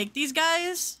 I'm gonna take these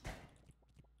guys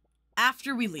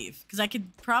after we leave, because I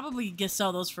could probably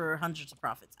sell those for hundreds of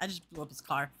profits. I just blew up his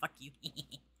car. Fuck you.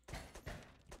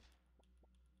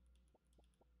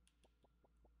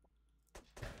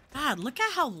 God, look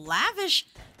at how lavish.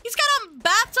 He's got a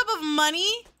bathtub of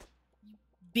money.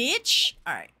 Bitch.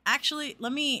 All right, actually,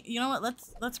 let me. You know what?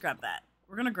 Let's grab that.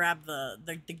 We're gonna grab the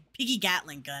piggy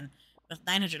Gatling gun with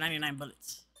 999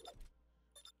 bullets.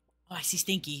 Oh, I see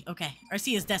Stinky. Okay, or I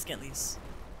see his desk at least.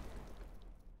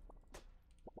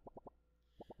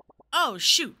 Oh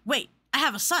shoot! Wait, I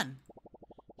have a son.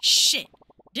 Shit!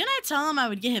 Didn't I tell him I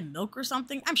would get him milk or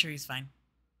something? I'm sure he's fine.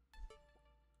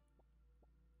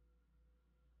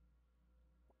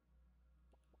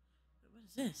 What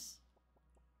is this?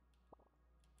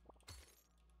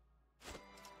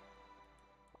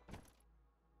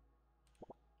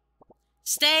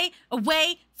 Stay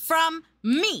away from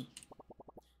me!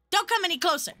 Don't come any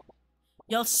closer!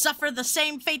 You'll suffer the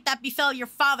same fate that befell your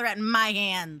father at my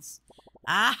hands.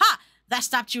 Aha! That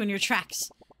stopped you in your tracks.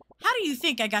 How do you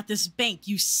think I got this bank,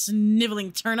 you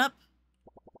sniveling turnip?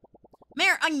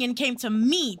 Mayor Onion came to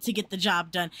me to get the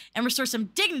job done and restore some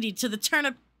dignity to the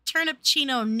turnip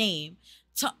Chino name.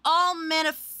 To all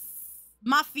mafioso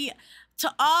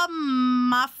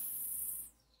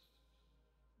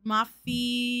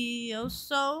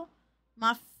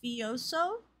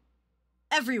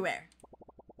everywhere.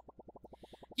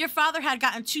 Your father had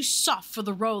gotten too soft for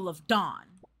the role of Don.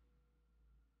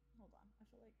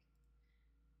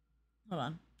 Hold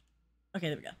on. Okay,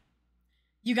 there we go.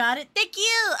 You got it? Thank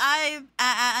you!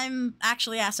 I'm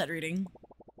actually asset reading.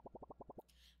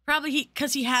 Probably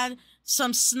because he had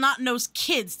some snot-nosed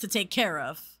kids to take care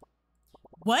of.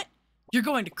 What? You're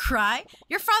going to cry?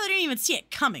 Your father didn't even see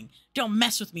it coming. Don't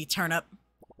mess with me, Turnip.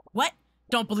 What?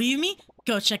 Don't believe me?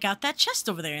 Go check out that chest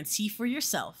over there and see for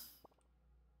yourself.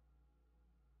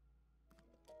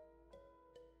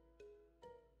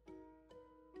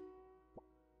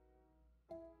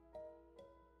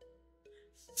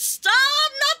 Stop!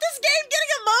 Not this game getting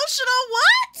emotional!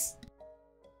 What?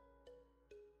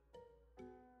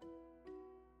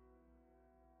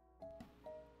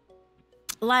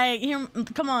 Like, here,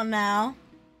 come on now.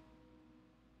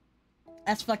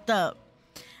 That's fucked up.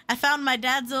 I found my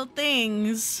dad's old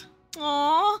things.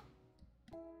 Aww.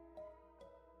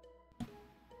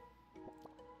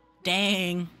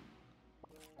 Dang.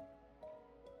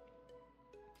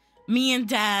 Me and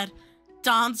Dad.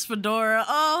 Don's fedora.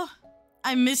 Oh,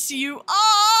 I miss you.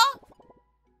 Oh!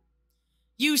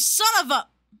 You son of a...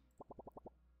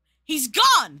 He's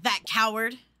gone, that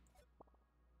coward.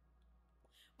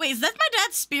 Wait, is that my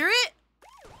dad's spirit?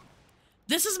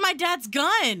 This is my dad's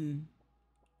gun.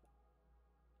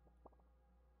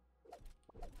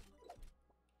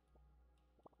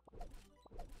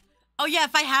 Oh yeah,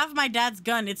 if I have my dad's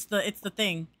gun, it's the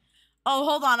thing. Oh,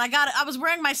 hold on. I was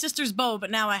wearing my sister's bow, but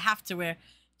now I have to wear.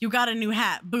 You got a new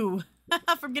hat. Boo.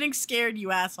 From getting scared,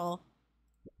 you asshole.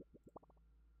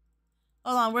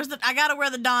 Hold on, where's the... I gotta wear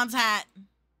the Don's hat.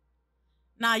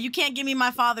 Nah, you can't give me my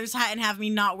father's hat and have me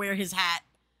not wear his hat.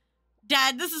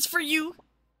 Dad, this is for you.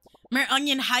 Mayor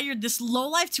Onion hired this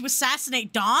lowlife to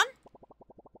assassinate Don?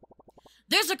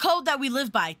 There's a code that we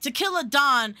live by. To kill a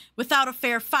Don without a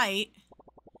fair fight.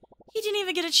 He didn't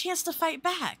even get a chance to fight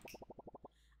back.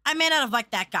 I may not have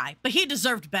liked that guy, but he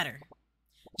deserved better.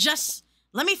 Just,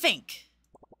 let me think.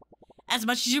 As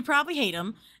much as you probably hate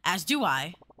him, as do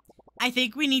I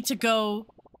think we need to go,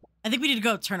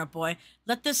 Turnip Boy.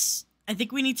 I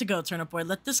think we need to go, Turnip Boy.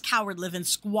 Let this coward live in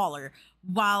squalor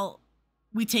while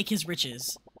we take his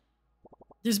riches.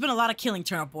 There's been a lot of killing,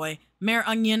 Turnip Boy. Mayor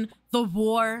Onion, the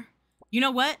war. You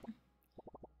know what?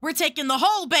 We're taking the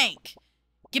whole bank.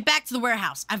 Get back to the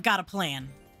warehouse. I've got a plan.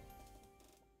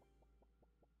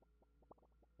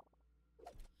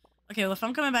 Okay, well, if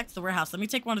I'm coming back to the warehouse, let me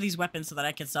take one of these weapons so that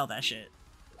I can sell that shit.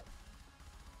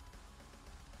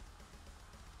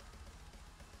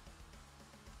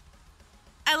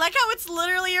 I like how it's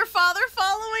literally your father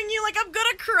following you. Like, I'm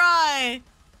gonna cry.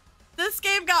 This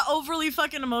game got overly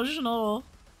fucking emotional.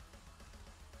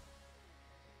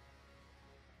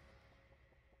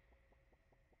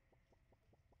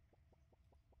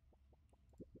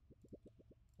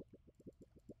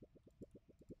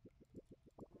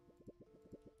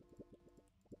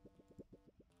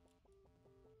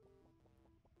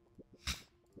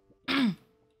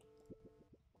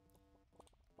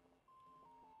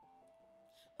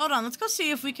 Hold on, let's go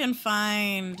see if we can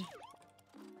find... Do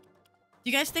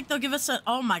you guys think they'll give us a...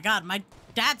 Oh my god, my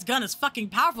dad's gun is fucking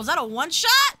powerful. Is that a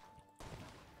one-shot?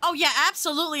 Oh yeah,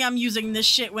 absolutely I'm using this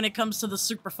shit when it comes to the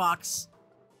Super Fox.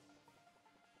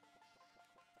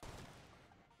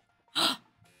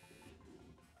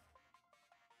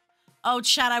 Oh,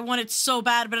 chat, I want it so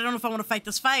bad, but I don't know if I want to fight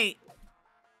this fight.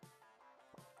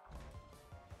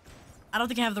 I don't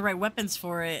think I have the right weapons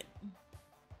for it.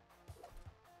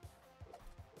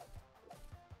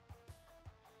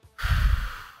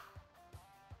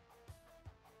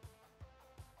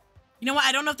 You know what?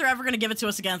 I don't know if they're ever going to give it to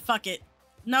us again. Fuck it.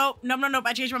 Nope. Nope.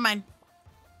 I changed my mind.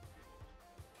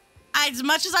 As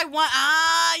much as I want...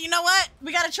 you know what?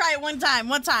 We got to try it one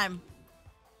time.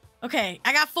 Okay.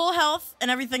 I got full health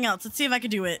and everything else. Let's see if I can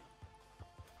do it.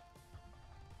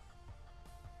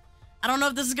 I don't know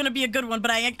if this is going to be a good one,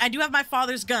 but I do have my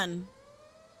father's gun.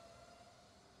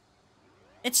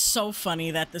 It's so funny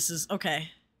that this is...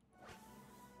 Okay.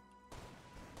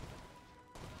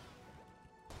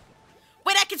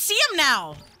 Wait, I can see him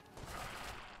now!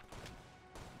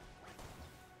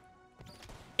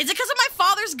 Is it because of my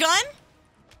father's gun?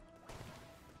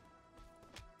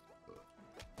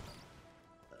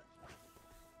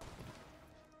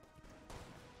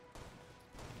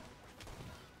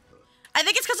 I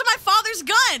think it's because of my father's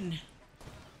gun!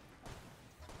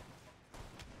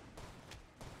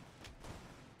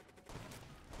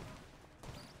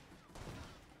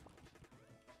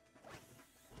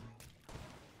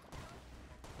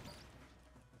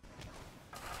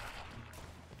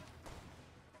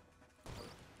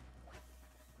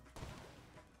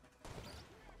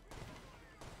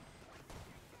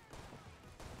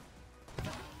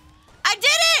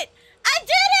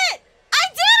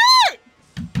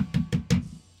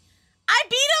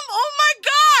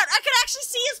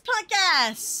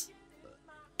 Yes.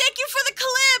 Thank you for the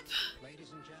clip.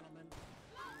 Ladies and gentlemen,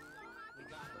 we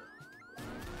got it.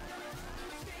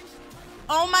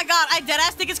 Oh my god, I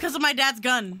deadass think it's because of my dad's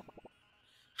gun.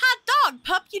 Hot dog,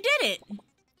 pup, you did it.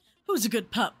 Who's a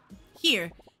good pup?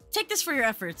 Here, take this for your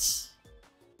efforts.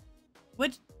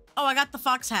 What? Oh, I got the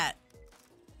fox hat.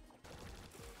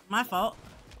 My fault.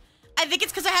 I think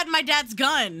it's because I had my dad's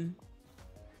gun.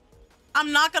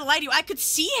 I'm not gonna lie to you. I could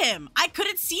see him. I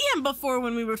couldn't see him before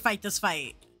when we would fight this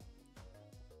fight.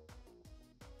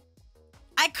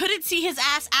 I couldn't see his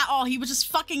ass at all. He would just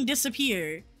fucking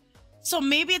disappear. So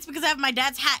maybe it's because I have my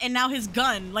dad's hat and now his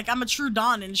gun. Like, I'm a true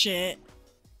Don and shit.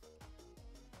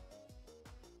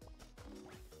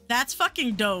 That's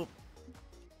fucking dope.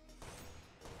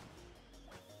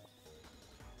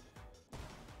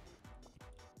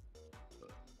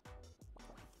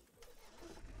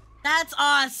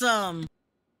 awesome.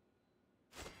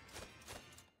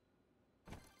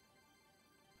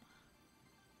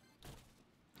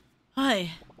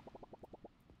 Hi.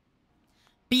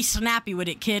 Be snappy with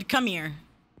it, kid. Come here.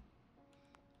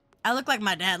 I look like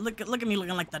my dad. Look at me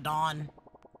looking like the Dawn.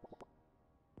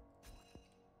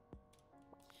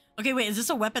 Okay, wait. Is this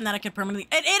a weapon that I could permanently...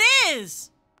 It is!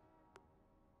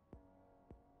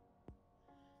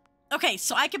 Okay,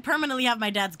 so I can permanently have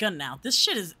my dad's gun now. This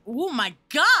shit is... Oh my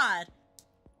god!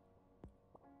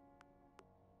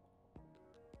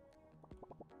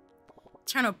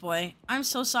 Turnip Boy, I'm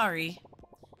so sorry.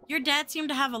 Your dad seemed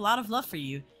to have a lot of love for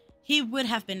you. He would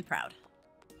have been proud.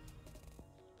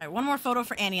 Alright, one more photo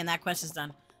for Annie and that quest is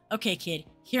done. Okay, kid,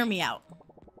 hear me out.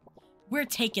 We're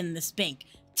taking this bank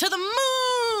to the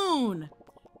moon!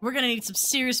 We're gonna need some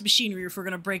serious machinery if we're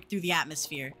gonna break through the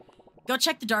atmosphere. Go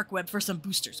check the dark web for some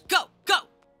boosters. Go! Go!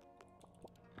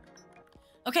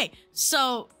 Okay,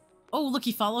 so... Oh, look,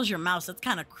 he follows your mouse. That's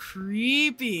kind of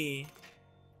creepy.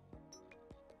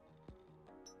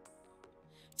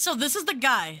 So this is the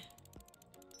guy.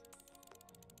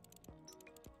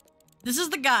 This is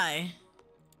the guy.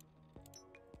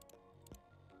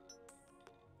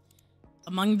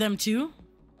 Among them too?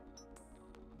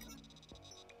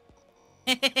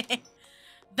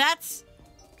 That's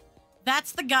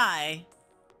the guy.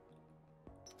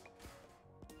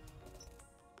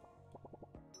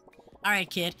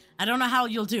 Alright, kid. I don't know how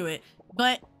you'll do it,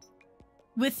 but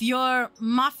with your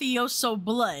mafioso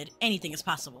blood, anything is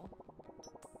possible.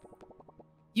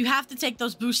 You have to take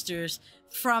those boosters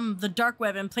from the dark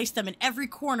web and place them in every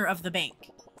corner of the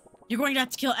bank. You're going to have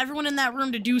to kill everyone in that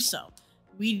room to do so.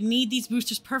 We need these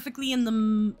boosters perfectly in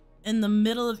the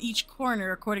middle of each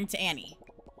corner, according to Annie.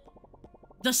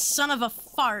 The son of a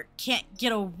fart can't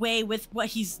get away with what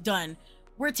he's done.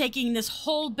 We're taking this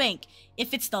whole bank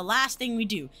if it's the last thing we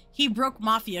do. He broke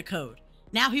Mafia code.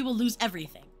 Now he will lose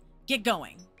everything. Get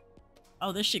going.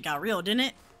 Oh, this shit got real, didn't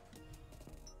it?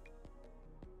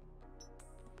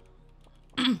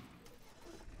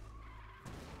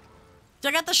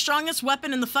 I got the strongest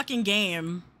weapon in the fucking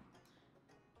game.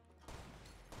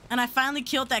 And I finally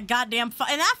killed that goddamn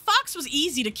fox. And that fox was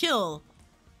easy to kill.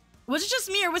 Was it just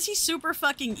me or was he super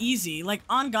fucking easy? Like,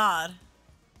 on God.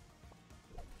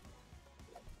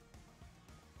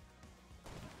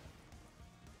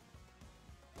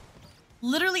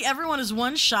 Literally everyone is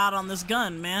one shot on this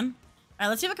gun, man. Alright,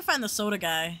 let's see if I can find the soda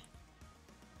guy.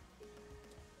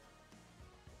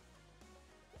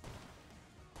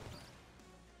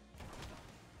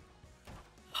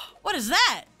 What is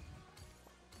that?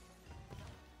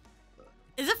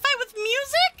 Is it fight with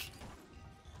music?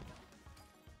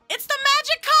 It's the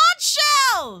magic conch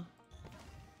shell!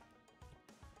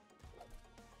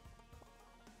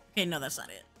 Okay, no, that's not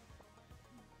it.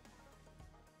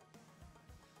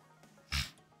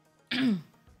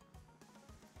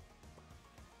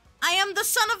 I am the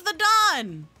son of the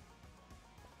dawn!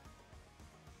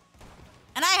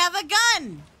 And I have a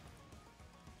gun!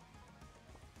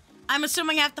 I'm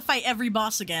assuming I have to fight every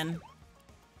boss again.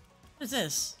 What is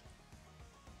this?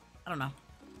 I don't know.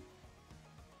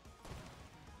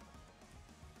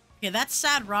 Okay, that's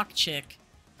sad rock chick.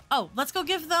 Oh, let's go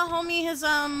give the homie his,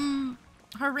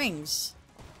 her rings.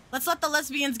 Let's let the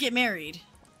lesbians get married.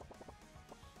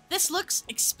 This looks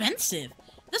expensive.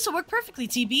 This will work perfectly,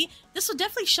 TB. This will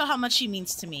definitely show how much she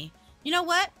means to me. You know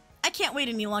what? I can't wait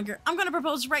any longer. I'm gonna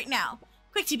propose right now.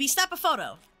 Quick, TB, snap a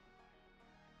photo.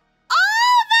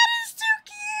 Oh, that is too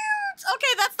cute!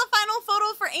 Okay, that's the final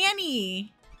photo for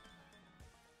Annie.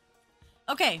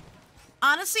 Okay.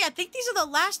 Honestly, I think these are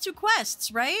the last two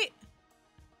quests, right?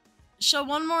 Show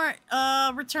one more,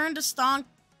 return to Stonkel.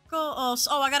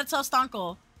 Oh, I gotta tell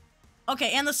Stonkel.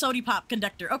 Okay, and the Sody Pop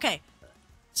conductor. Okay.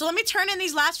 So let me turn in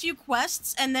these last few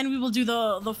quests, and then we will do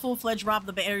the full-fledged rob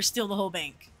the bank, or steal the whole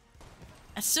bank.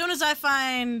 As soon as I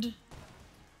find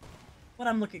what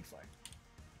I'm looking for.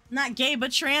 Not gay,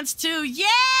 but trans too. Yeah!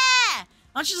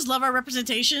 Don't you just love our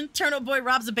representation? Turnip Boy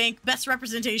robs a bank. Best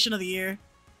representation of the year.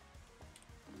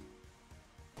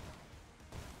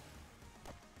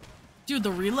 Dude,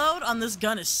 the reload on this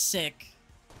gun is sick.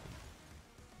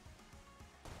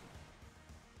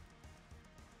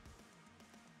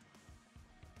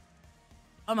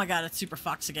 Oh my god, it's Super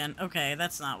Fox again. Okay,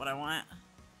 that's not what I want.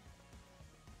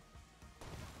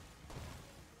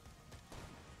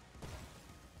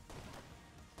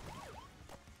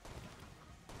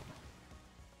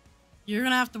 You're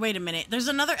gonna have to wait a minute. There's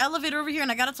another elevator over here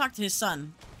and I gotta talk to his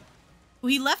son. Well,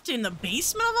 he left it in the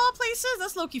basement of all places?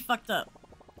 That's low-key fucked up.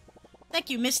 Thank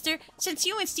you, mister. Since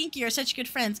you and Stinky are such good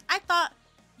friends, I thought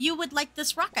you would like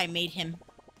this rock I made him.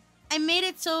 I made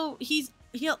it so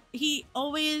he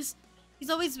always He's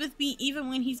always with me even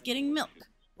when he's getting milk.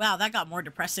 Wow, that got more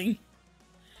depressing.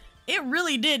 It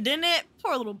really did, didn't it?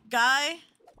 Poor little guy.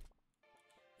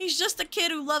 He's just a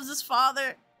kid who loves his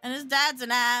father, and his dad's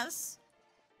an ass.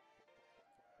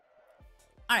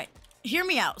 Alright, hear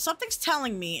me out. Something's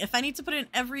telling me if I need to put in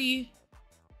every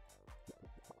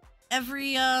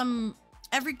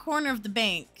corner of the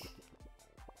bank.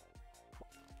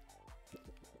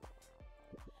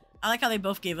 I like how they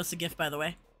both gave us a gift, by the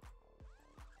way.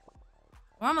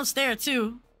 We're almost there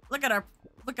too. Look at our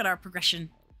progression.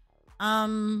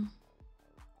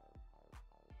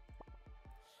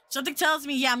 Something tells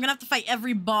me, yeah, I'm gonna have to fight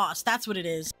every boss. That's what it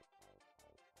is.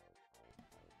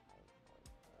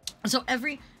 So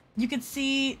you can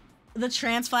see the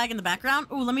trans flag in the background.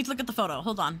 Ooh, let me look at the photo.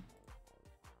 Hold on.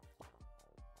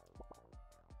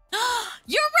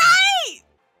 You're right!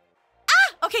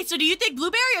 Ah! Okay, so do you think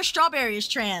blueberry or strawberry is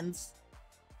trans?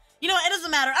 You know what? It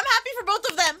doesn't matter. I'm happy for both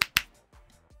of them.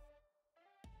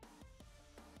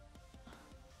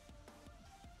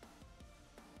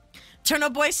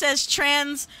 Turnip Boy says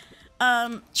trans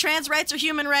rights are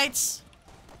human rights.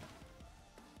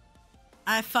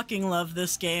 I fucking love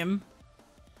this game.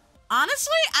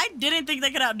 Honestly, I didn't think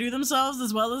they could outdo themselves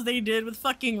as well as they did with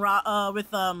fucking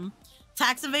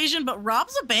tax evasion, but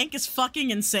Rob's a Bank is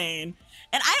fucking insane.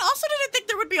 And I also didn't think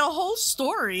there would be a whole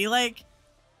story. Like,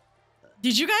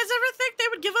 did you guys ever think they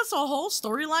would give us a whole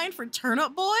storyline for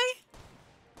Turnip Boy?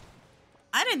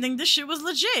 I didn't think this shit was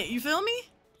legit, you feel me?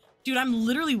 Dude, I'm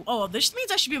literally... Oh, this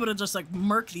means I should be able to just, like,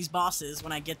 murk these bosses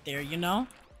when I get there, you know?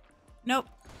 Nope.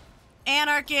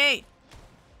 Anarchy!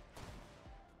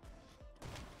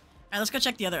 Alright, let's go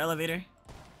check the other elevator.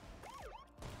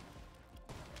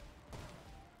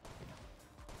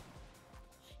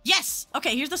 Yes!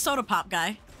 Okay, here's the soda pop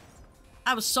guy.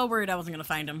 I was so worried I wasn't gonna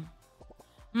find him.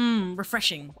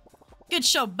 Refreshing. Good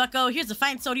show, bucko. Here's a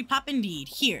fine soda pop indeed.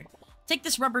 Here, take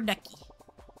this rubber ducky.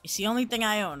 It's the only thing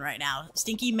I own right now.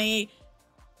 Stinky may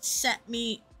set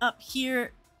me up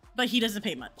here, but he doesn't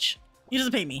pay much. He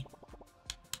doesn't pay me.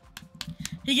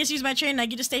 He gets to use my train and I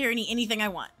get to stay here and eat anything I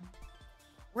want.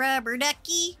 Rubber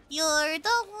ducky, you're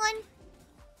the one.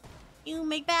 You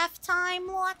make bath time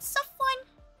lots of fun.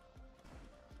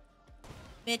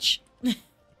 Bitch.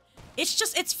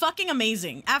 It's fucking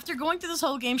amazing. After going through this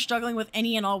whole game struggling with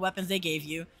any and all weapons they gave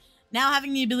you, now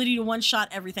having the ability to one-shot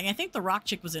everything. I think the rock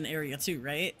chick was in area too,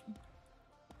 right?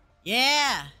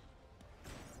 Yeah.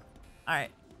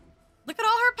 Alright. Look at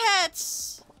all her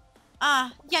pets.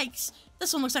 Ah, yikes.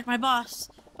 This one looks like my boss.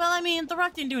 Well, I mean, the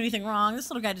rock didn't do anything wrong. This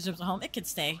little guy deserves a home. It can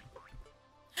stay.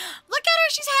 Look at her.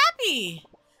 She's happy.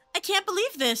 I can't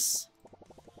believe this.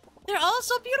 They're all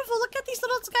so beautiful. Look at these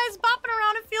little guys bopping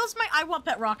around. It feels I want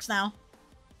pet rocks now.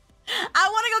 I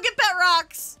want to go get pet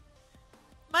rocks.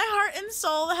 My heart and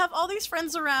soul have all these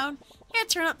friends around. Here,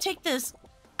 Turnip, take this.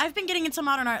 I've been getting into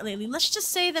modern art lately. Let's just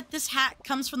say that this hat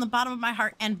comes from the bottom of my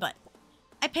heart and butt.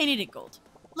 I painted it gold.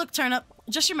 Look, Turnip,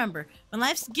 just remember, when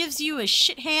life gives you a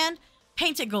shit hand,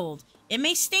 paint it gold. It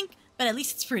may stink, but at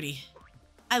least it's pretty.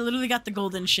 I literally got the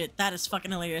golden shit. That is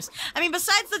fucking hilarious. I mean,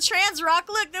 besides the trans rock,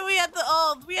 look, then we have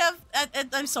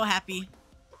I'm so happy.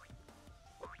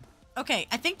 Okay,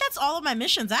 I think that's all of my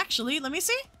missions, actually. Let me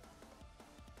see.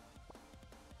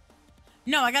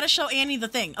 No, I gotta show Annie the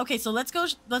thing. Okay, so let's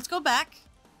go back.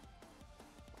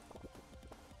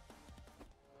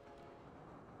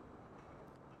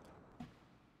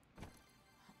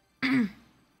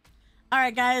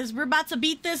 Alright, guys, we're about to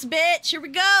beat this bitch. Here we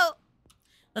go.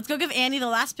 Let's go give Annie the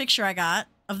last picture I got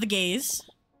of the gays.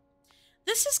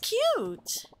 This is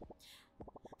cute.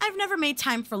 I've never made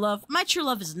time for love. My true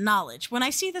love is knowledge. When I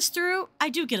see this through, I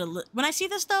do get a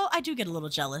little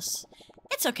jealous.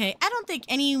 It's okay. I don't think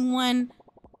anyone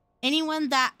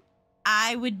that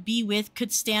I would be with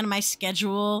could stand my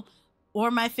schedule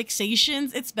or my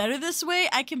fixations. It's better this way.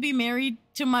 I can be married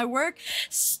to my work.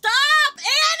 Stop,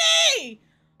 Annie!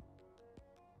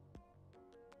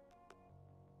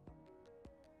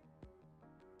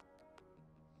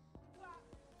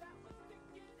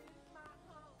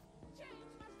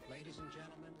 Ladies and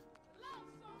gentlemen,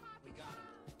 we got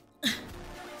him.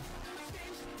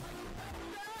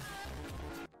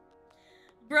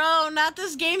 Bro, not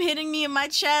this game hitting me in my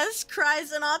chest.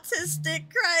 Cries in autistic,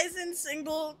 cries in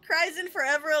single, cries in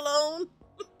forever alone.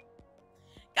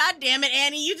 God damn it,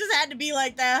 Annie, you just had to be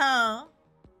like that, huh?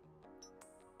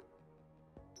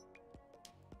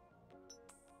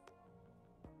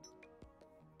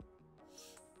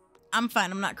 I'm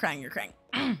fine, I'm not crying, you're crying.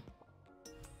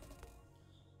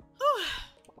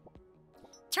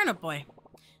 Turnip Boy.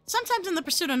 Sometimes in the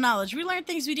pursuit of knowledge, we learn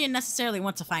things we didn't necessarily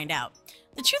want to find out.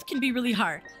 The truth can be really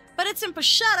hard, but it's simple.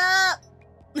 Shut up!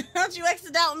 Don't you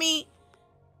exit out me.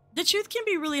 The truth can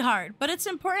be really hard, but it's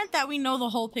important that we know the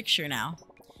whole picture now.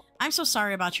 I'm so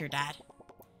sorry about your dad.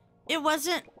 It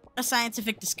wasn't a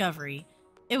scientific discovery.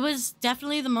 It was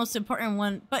definitely the most important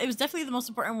one, but it was definitely the most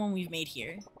important one we've made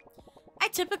here. I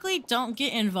typically don't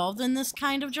get involved in this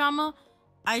kind of drama.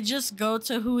 I just go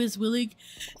to who is willing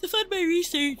to fund my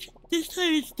research. This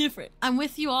time it's different. I'm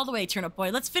with you all the way, Turnip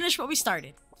Boy. Let's finish what we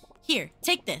started. Here,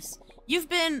 take this. You've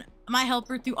been my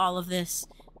helper through all of this.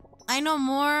 I know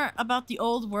more about the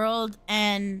old world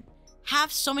and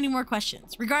have so many more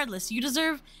questions. Regardless, you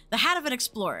deserve the hat of an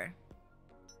explorer.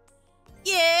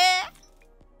 Yeah!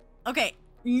 Okay,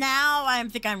 now I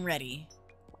think I'm ready.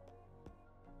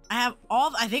 I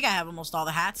think I have almost all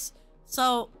the hats.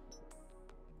 So,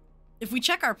 if we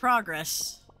check our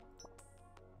progress...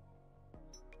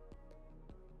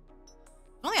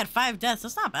 only had 5 deaths,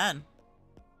 that's not bad.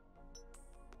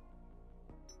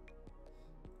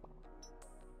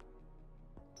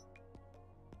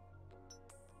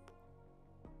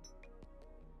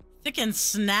 Thick and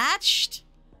snatched?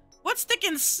 What's thick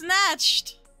and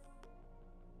snatched?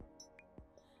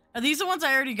 Are these the ones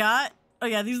I already got? Oh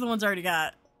yeah, these are the ones I already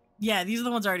got. Yeah, these are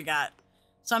the ones I already got.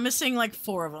 So I'm missing like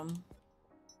 4 of them.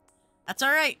 That's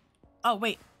alright. Oh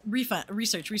wait,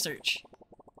 research.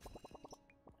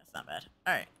 That's not bad.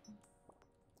 Alright.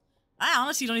 I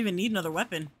honestly don't even need another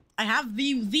weapon. I have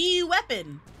the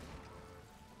weapon.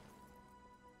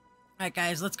 Alright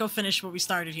guys, let's go finish what we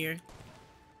started here.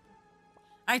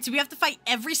 Alright, so we have to fight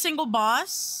every single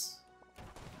boss.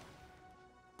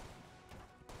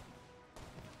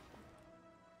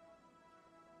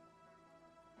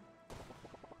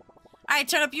 Alright,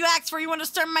 Turnip, you asked for you want to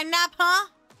start my nap, huh?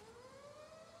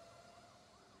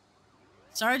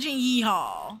 Sergeant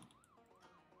Yeehaw.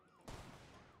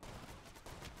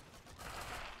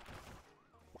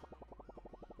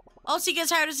 All she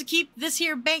gets hired is to keep this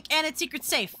here bank and its secret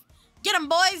safe. Get 'em,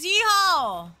 boys!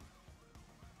 Yeehaw!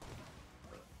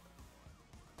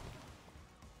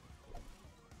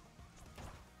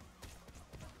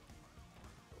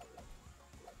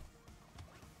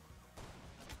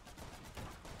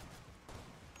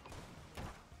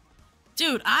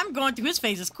 Dude, I'm going through his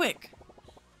phases quick.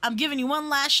 I'm giving you one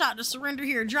last shot to surrender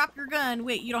here. Drop your gun.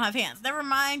 Wait, you don't have hands. Never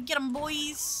mind. Get 'em,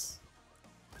 boys.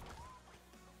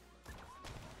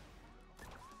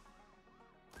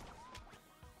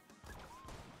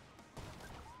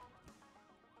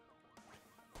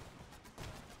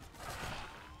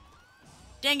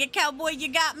 Dang it, cowboy, you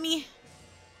got me.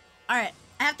 Alright,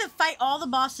 I have to fight all the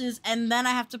bosses, and then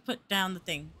I have to put down the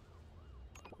thing.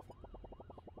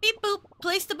 Beep boop.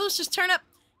 Place the boosters, Turnip.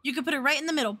 You can put it right in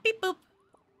the middle. Beep boop.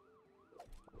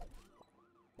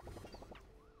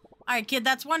 Alright, kid,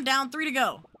 that's 1 down, 3 to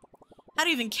go. How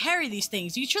do you even carry these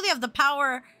things? You truly have the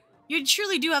power... You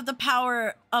truly do have the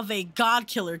power of a god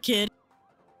killer, kid.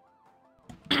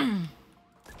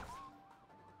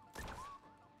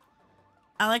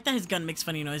 I like that his gun makes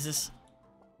funny noises.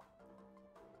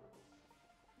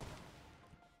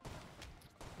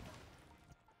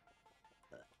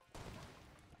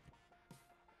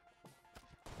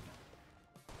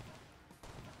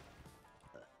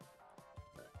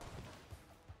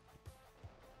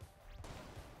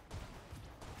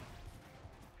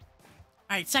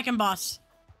 Alright, second boss.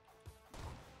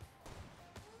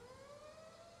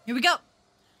 Here we go.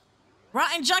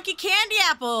 Rotten Junkie Candy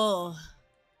Apple.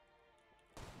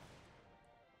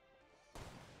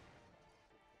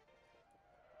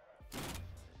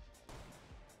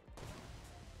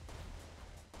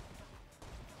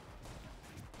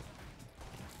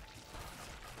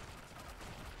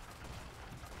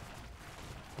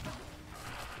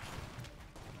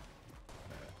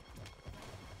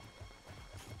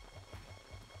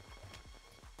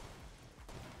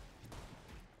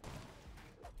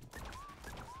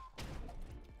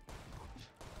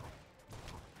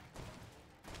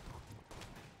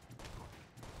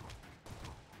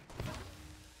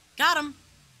 Got him.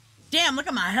 Damn, look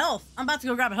at my health. I'm about to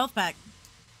go grab a health pack.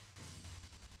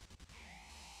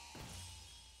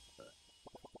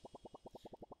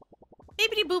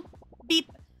 Beepity boop. Beep.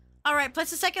 Alright,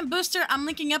 place the second booster. I'm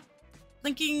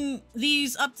linking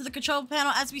these up to the control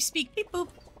panel as we speak. Beep boop.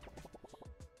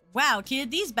 Wow, kid,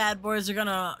 these bad boys are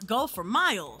gonna go for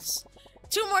miles.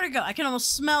 2 more to go. I can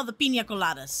almost smell the pina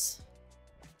coladas.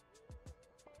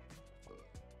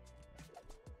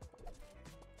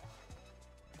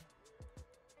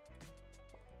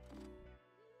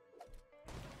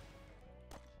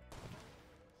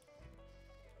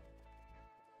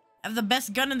 I have the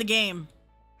best gun in the game.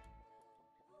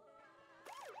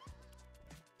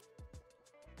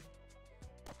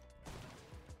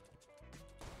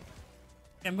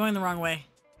 Okay, I'm going the wrong way.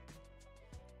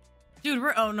 Dude,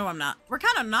 we're... Oh, no, I'm not. We're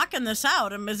kind of knocking this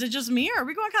out. Is it just me, or are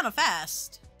we going kind of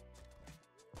fast?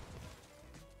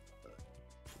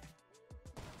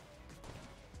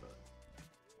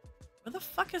 Where the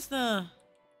fuck is the...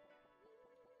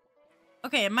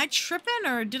 Okay, am I tripping,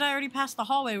 or did I already pass the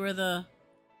hallway where the...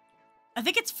 I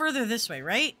think it's further this way,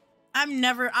 right? I'm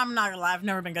not gonna lie, I've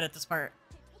never been good at this part.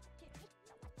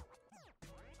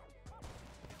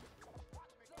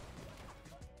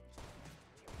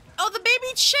 Oh, the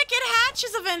baby chick, it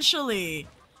hatches eventually.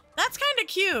 That's kind of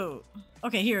cute.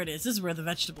 Okay, here it is. This is where the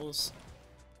vegetables.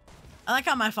 I like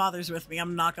how my father's with me.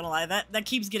 I'm not gonna lie. That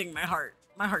keeps getting my heart.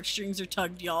 My heartstrings are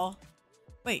tugged, y'all.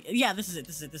 Wait, yeah, this is it.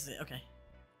 This is it. Okay.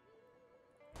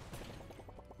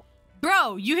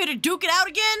 Bro, you here to duke it out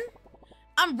again?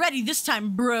 I'm ready this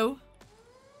time, bro.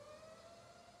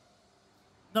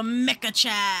 The Mecha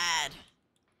Chad.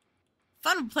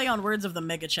 Fun play on words of the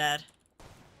Mega Chad.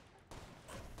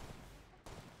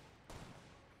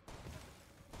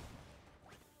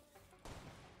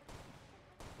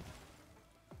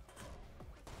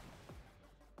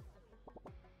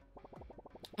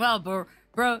 Well,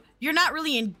 bro, you're not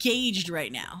really engaged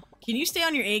right now. Can you stay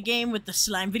on your A game with the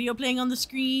slime video playing on the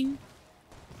screen?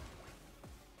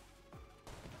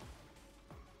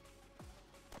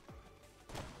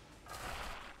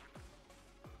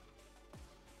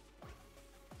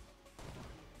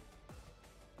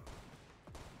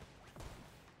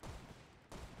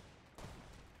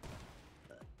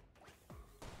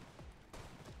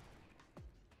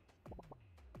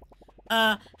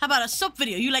 How about a soap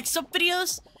video? You like soap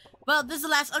videos? Well, this is the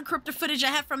last unencrypted footage I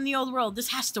have from the old world. This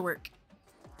has to work.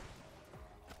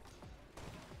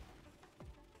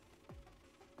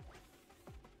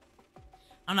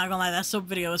 I'm not gonna lie, that soap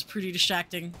video is pretty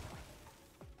distracting.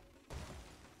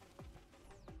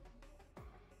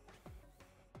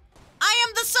 I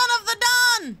am the son of the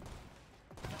dawn!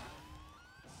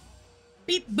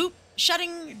 Beep boop,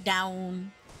 shutting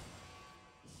down.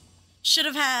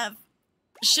 Shouldn't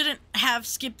have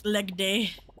skipped leg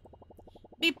day.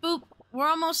 Beep boop. We're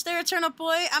almost there, Turnip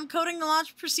Boy. I'm coding the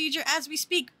launch procedure as we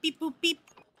speak. Beep boop beep.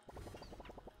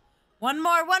 One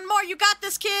more. You got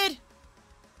this, kid.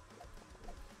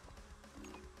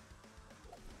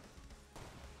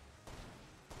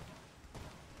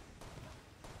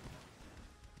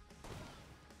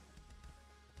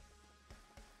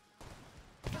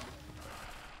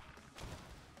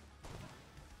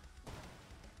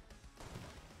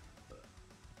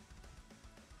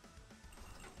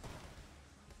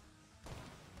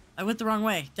 I went the wrong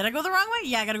way. Did I go the wrong way?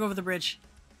 Yeah, I gotta go over the bridge.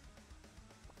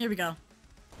 Here we go.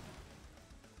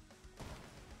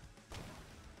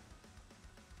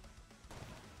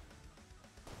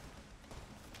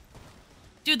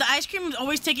 Dude, the ice cream is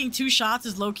always taking 2 shots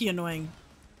is low-key annoying.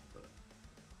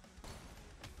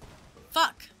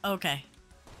 Fuck. Okay.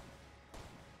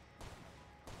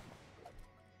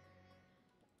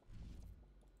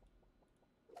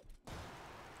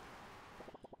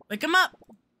 Wake him up.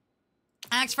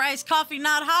 Axe fries, coffee,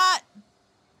 not hot.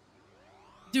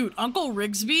 Dude, Uncle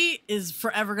Rigsby is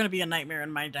forever gonna be a nightmare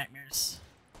in my nightmares.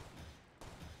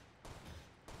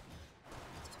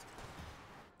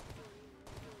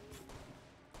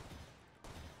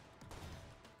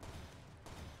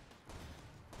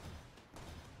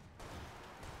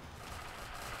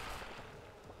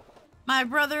 My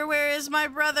brother, where is my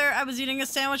brother? I was eating a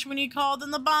sandwich when he called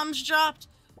and the bombs dropped.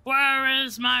 Where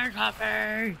is my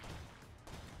coffee?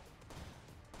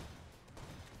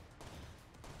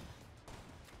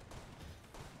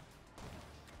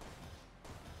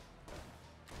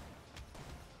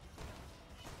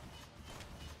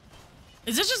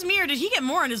 Is this just me, or did he get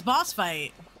more in his boss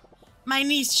fight? My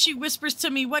niece, she whispers to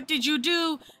me, what did you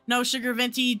do? No sugar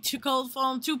venti, 2 cold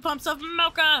foam, 2 pumps of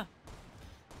mocha.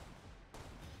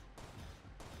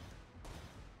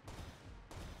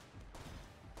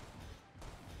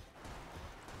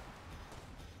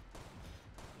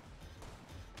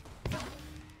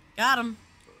 Got him.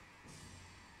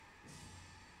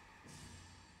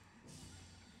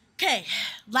 Okay,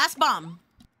 last bomb.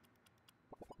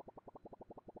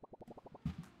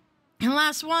 And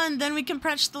last one, then we can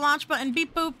press the launch button.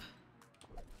 Beep boop.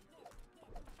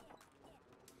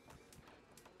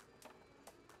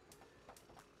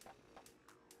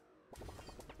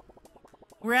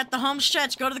 We're at the home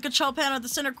stretch. Go to the control panel at the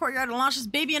center courtyard and launch this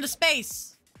baby into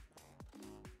space.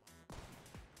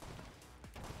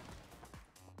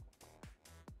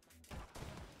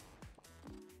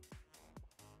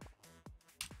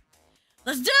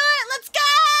 Let's do it! Let's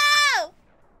go!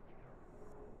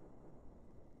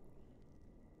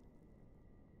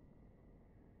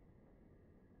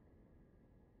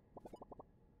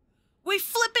 We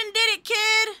flippin' did it,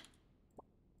 kid!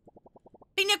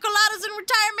 in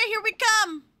retirement, here we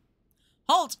come!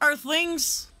 Halt,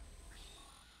 Earthlings!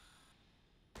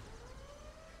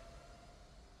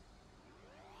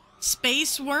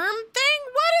 Space worm thing?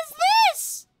 What is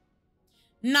this?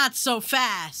 Not so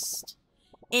fast.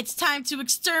 It's time to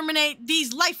exterminate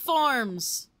these life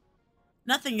forms.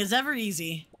 Nothing is ever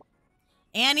easy.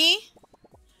 Annie?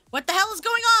 What the hell is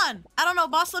going on? I don't know,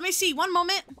 boss. Let me see. One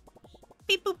moment.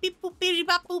 Beep boop beep boop beep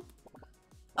bop boop.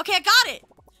 Okay, I got it.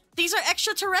 These are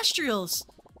extraterrestrials.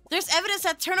 There's evidence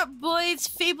that Turnip Boy's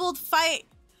fabled fight.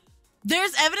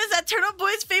 There's evidence that Turnip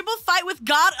Boy's fabled fight with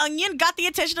God Onion got the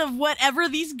attention of whatever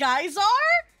these guys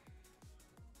are?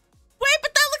 Wait,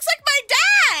 but that looks like my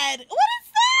dad! What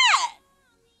is that?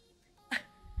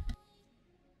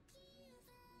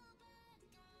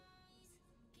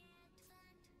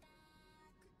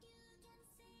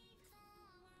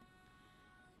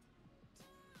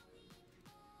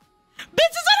 Bitch,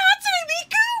 is that Hatsune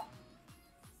Miku?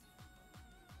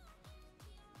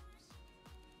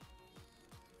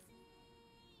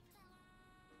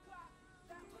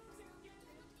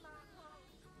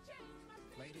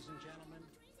 Ladies and gentlemen,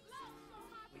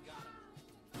 we got him.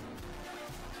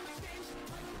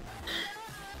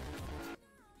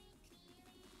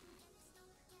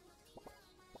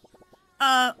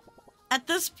 At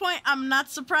this point, I'm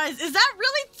not surprised. Is that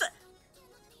really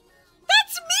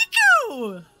that's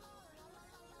Miku!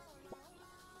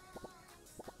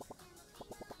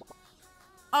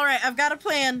 Alright, I've got a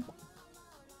plan.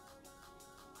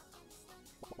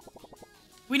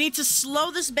 We need to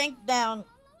slow this bank down.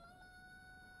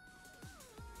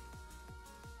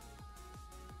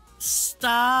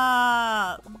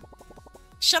 Stop.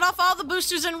 Shut off all the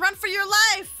boosters and run for your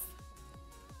life.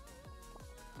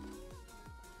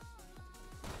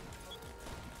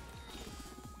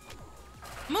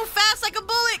 Move fast like a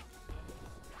bullet.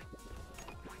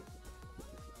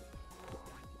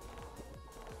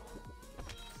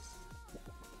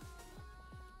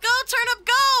 Go, Turnip,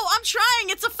 go! I'm trying.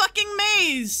 It's a fucking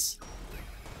maze.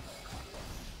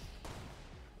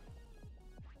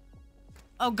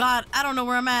 Oh god, I don't know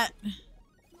where I'm at.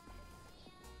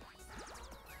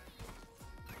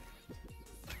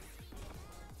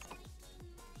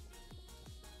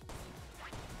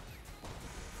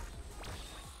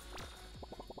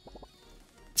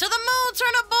 To the moon,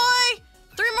 Turnip Boy!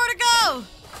 3 more to go!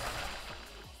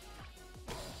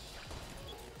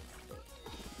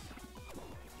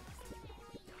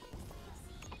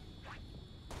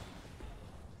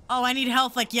 Oh, I need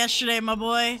health like yesterday, my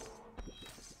boy.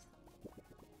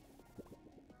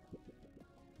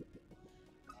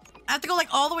 I have to go like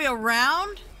all the way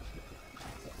around?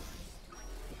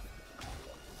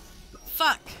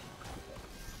 Fuck.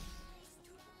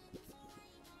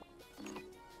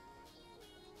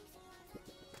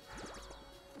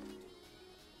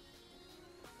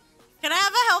 Can I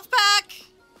have a health pack?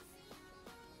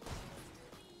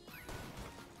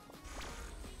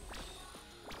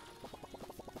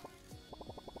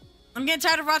 I'm getting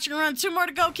tired of watching her run. 2 more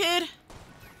to go, kid.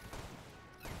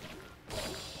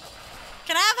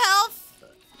 Can I have health?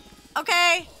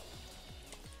 Okay.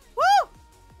 Woo!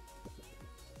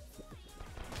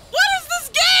 What is this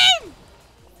game?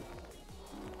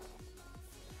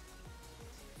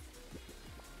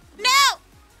 No!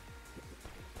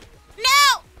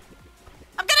 No!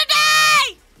 I'm gonna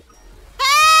die!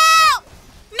 Help!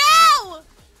 No!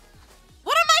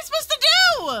 What am I supposed to do?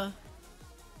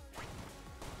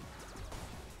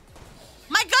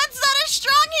 My gun's not as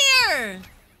strong here!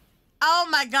 Oh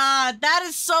my god, that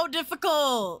is so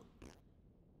difficult.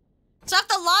 So I have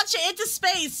to launch it into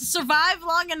space, survive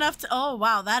long enough to— oh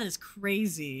wow, that is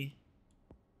crazy.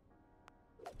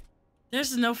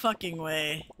 There's no fucking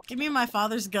way. Give me my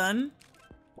father's gun.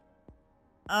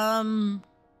 Fuck,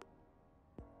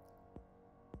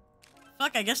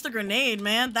 I guess the grenade,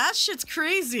 man. That shit's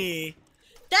crazy.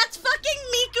 That's fucking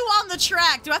Miku on the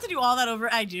track. Do I have to do all that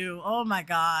over? I do. Oh my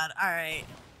god. Alright.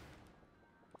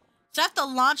 So I have to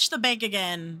launch the bank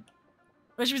again.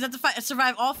 Which means I have to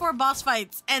survive all 4 boss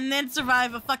fights and then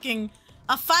survive a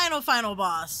final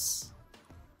boss.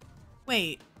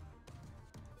 Wait.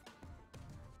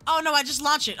 Oh no, I just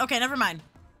launched it. Okay, never mind.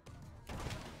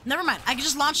 Never mind. I can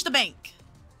just launch the bank.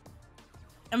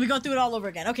 And we go through it all over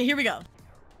again. Okay, here we go.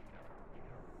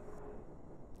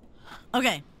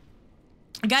 Okay.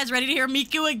 You guys ready to hear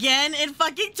Miku again in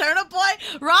fucking Turnip Boy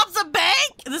robs a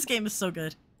bank? This game is so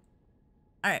good.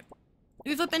 Alright.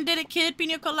 We flippin' did it, kid.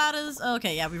 Pina coladas.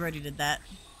 Okay, yeah, we already did that.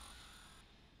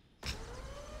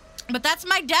 But that's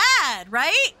my dad,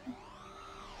 right?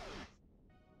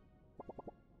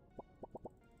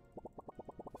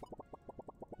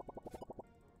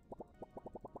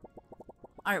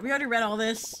 Alright, we already read all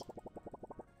this.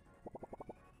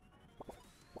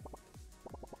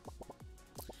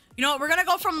 You know what? We're gonna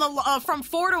go from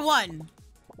 4 to 1.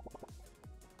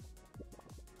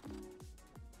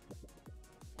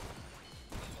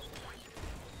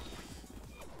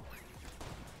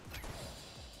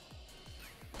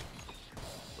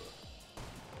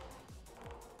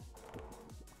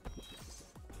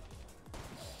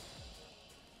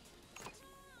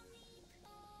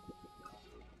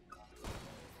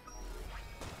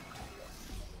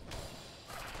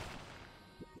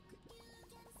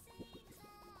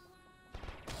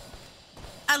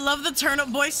 I love the Turnip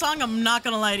Boy song, I'm not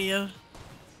gonna lie to you.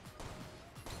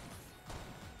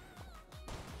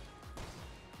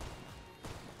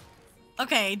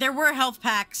 Okay, there were health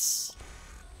packs.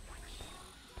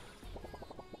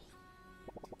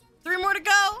 3 more to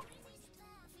go.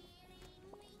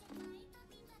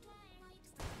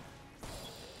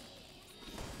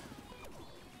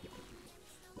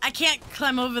 I can't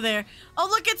climb over there. Oh,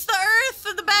 look, it's the earth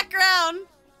in the background.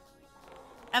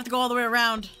 I have to go all the way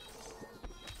around.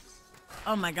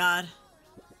 Oh my god.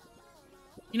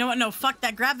 You know what? No, fuck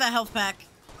that. Grab that health pack.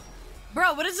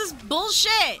 Bro, what is this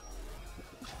bullshit?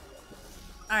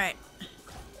 Alright.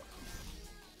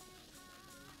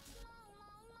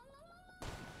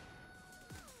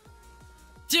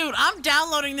 Dude, I'm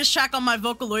downloading this track on my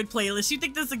Vocaloid playlist. You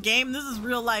think this is a game? This is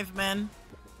real life, man.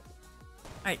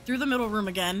 Alright, through the middle room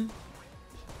again.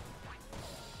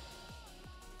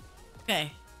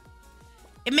 Okay.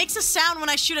 It makes a sound when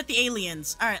I shoot at the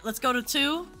aliens. Alright, let's go to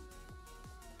 2.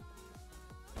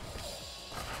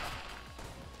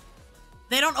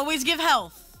 They don't always give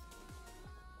health.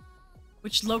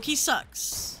 Which low-key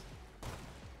sucks.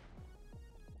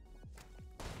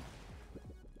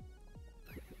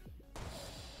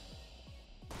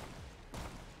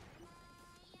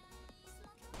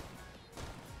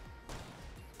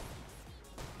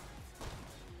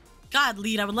 God,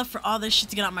 lead, I would love for all this shit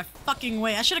to get out of my fucking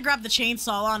way. I should have grabbed the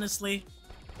chainsaw, honestly.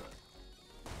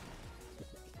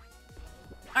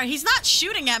 Alright, he's not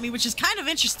shooting at me, which is kind of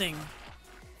interesting.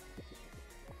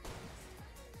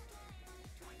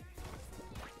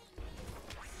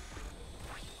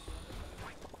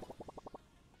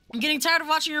 I'm getting tired of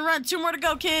watching you run. 2 more to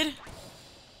go, kid.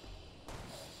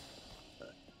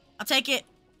 I'll take it.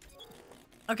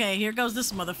 Okay, here goes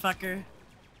this motherfucker.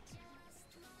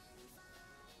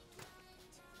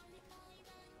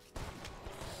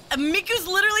 Miku's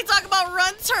literally talking about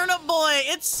run, Turnip Boy.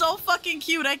 It's so fucking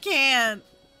cute. I can't.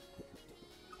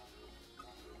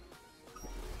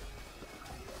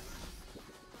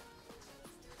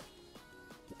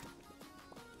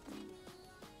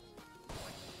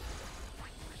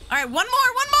 All right, one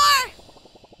more.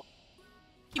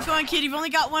 Keep going, kid. You've only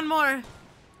got 1 more.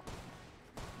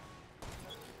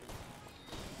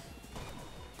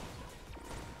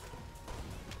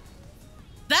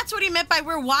 That's what he meant by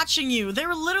we're watching you. They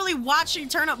were literally watching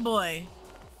Turnip Boy.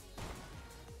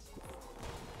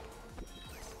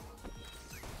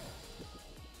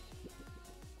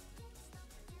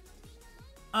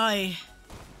 Ay.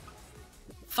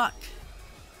 Fuck.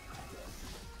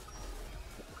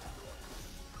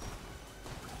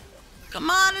 Come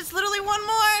on, it's literally 1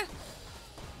 more.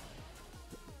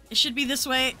 It should be this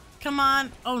way. Come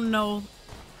on. Oh no.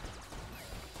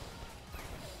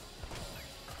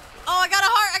 Oh, I got a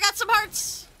heart. I got some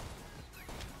hearts.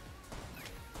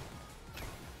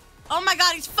 Oh my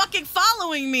god, he's fucking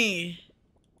following me.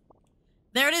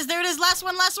 There it is. There it is. Last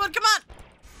one. Last one. Come on.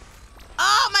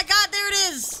 Oh my god, there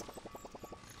it is.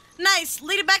 Nice.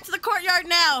 Lead it back to the courtyard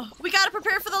now. We gotta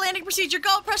prepare for the landing procedure.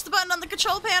 Go. Press the button on the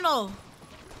control panel.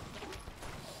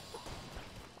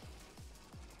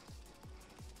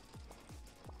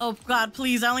 Oh god,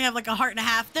 please. I only have like a heart and a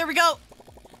half. There we go.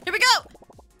 Here we go.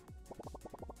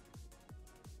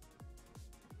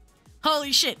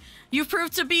 Holy shit. You've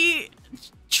proved to be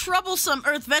troublesome,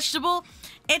 Earth Vegetable.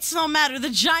 It's no matter. The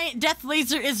giant death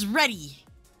laser is ready.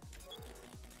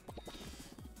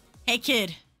 Hey,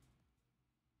 kid.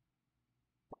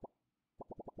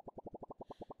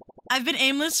 I've been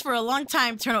aimless for a long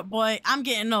time, Turnip Boy. I'm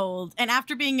getting old. And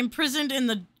after being imprisoned in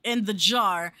the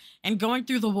jar and going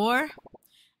through the war,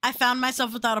 I found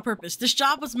myself without a purpose. This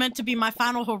job was meant to be my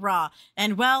final hurrah.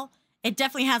 And, well, it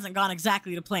definitely hasn't gone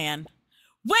exactly to plan.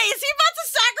 Wait, is he about to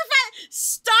sacrifice?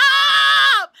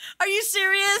 Stop! Are you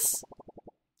serious?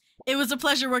 It was a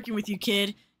pleasure working with you,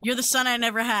 kid. You're the son I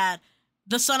never had.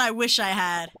 The son I wish I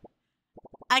had.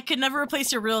 I could never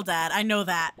replace your real dad, I know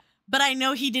that. But I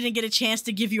know he didn't get a chance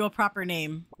to give you a proper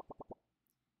name.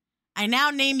 I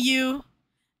now name you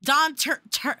Don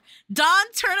Turnipchino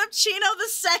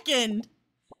II.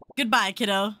 Goodbye,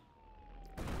 kiddo.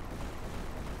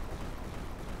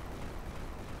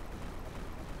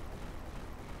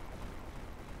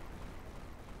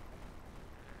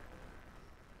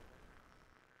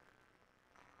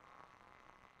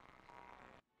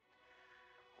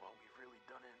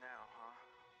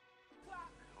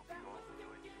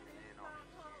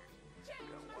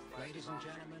 Ladies and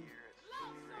gentlemen,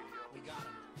 we got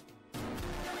him. If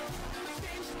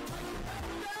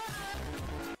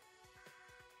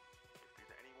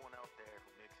there's anyone out there who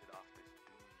makes it off this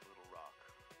doomed little rock,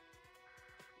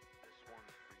 this one's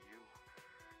for you.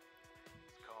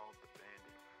 It's called the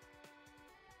Bandit.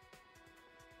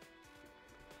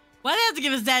 Why do they have to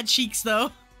give his dad cheeks, though?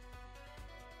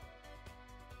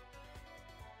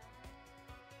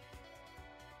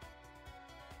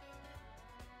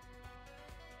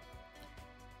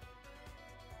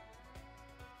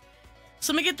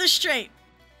 So let me get this straight.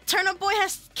 Turnip Boy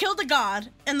has killed a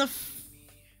god in the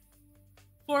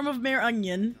form of Mayor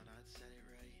Onion.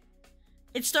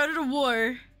 It started a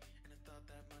war.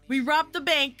 We robbed the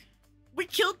bank. We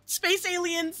killed space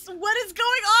aliens. What is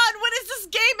going on? What is this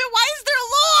game and why is there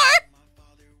lore? My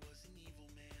father was an evil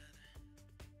man,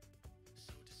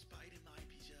 so despite it might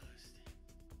be just,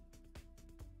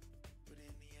 but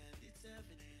in the end it's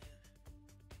evident,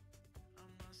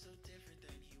 I'm not so different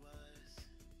than he was.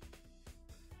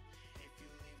 If you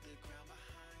leave the ground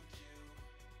behind you,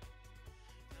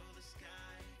 know the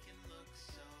sky can look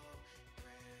so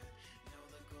grand, know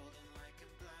the golden light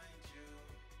can blind you,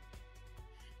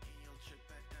 and you'll trip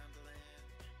back down to land.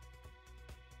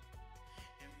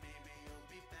 And maybe you'll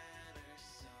be better,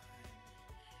 son,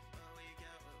 but we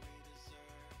got what we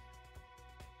deserve.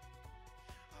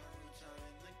 Our roots are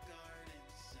in the garden,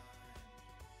 son.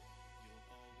 You'll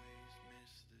always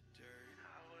miss the dirt.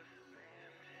 I was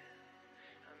abandoned,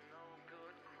 a no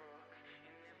good crook,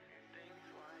 and if you think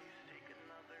twice, take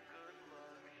another good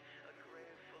look. A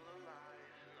grave full of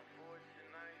lies, and a fortune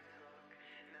I took.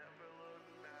 Never look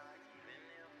back, even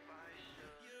if I should.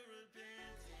 You're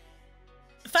abandoned.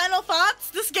 Final thoughts?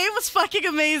 This game was fucking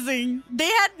amazing. They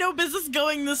had no business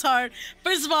going this hard.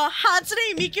 First of all,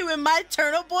 Hatsune Miku and my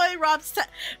Turnip Boy robs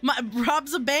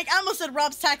a bank. I almost said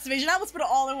robs tax evasion. I almost put it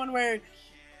all in one word.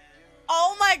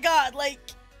 Oh my god, like...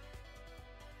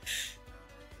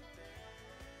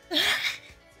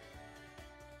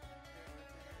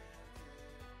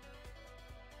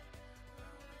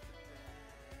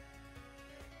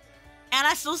 And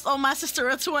I still owe my sister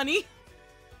a 20.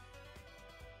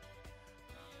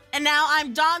 And now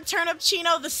I'm Don Turnip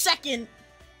Chino the second.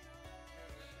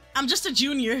 I'm just a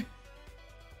junior.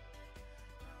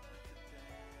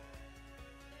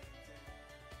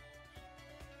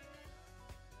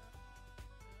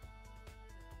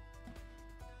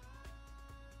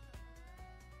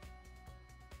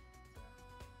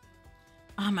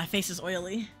 Ah, my face is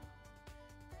oily.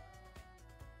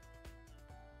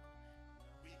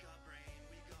 We got brain,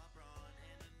 we got brawn,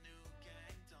 and a new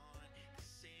gang dawn. The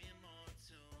same old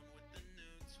tune with the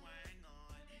new twang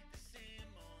on. The same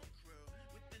old crew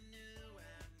with the new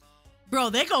MO.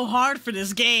 Bro, they go hard for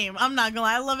this game. I'm not gonna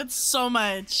lie, I love it so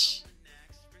much.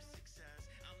 Next for success,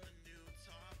 I'm the new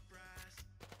top brass.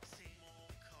 Same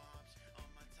old cops on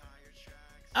my tire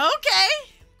tracks. Okay.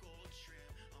 Same gold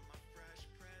trim on my fresh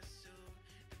press suit.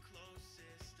 The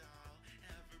closest I'll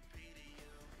ever be to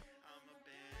you. I'm a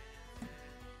bandit.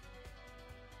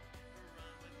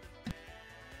 Run with the bandit. I'm a bandit.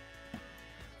 Run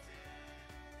with the bandit. I'm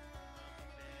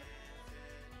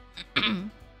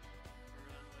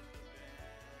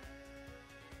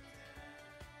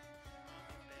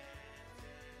a bandit.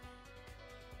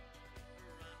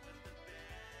 Run with the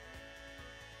bandit.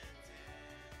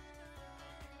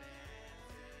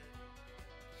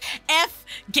 F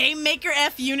Game Maker,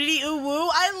 F Unity, ooh woo.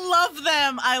 I love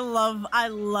them.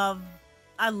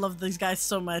 I love these guys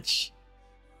so much.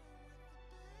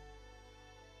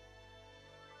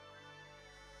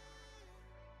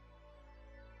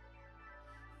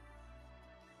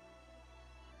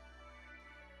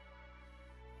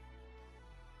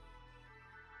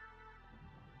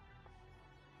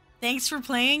 Thanks for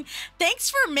playing. Thanks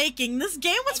for making. This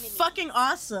game was fucking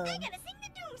awesome. I gotta sing the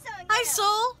doom song. Hi,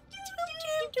 Soul.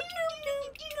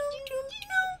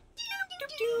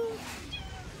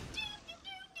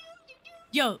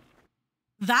 Yo,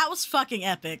 that was fucking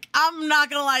epic. I'm not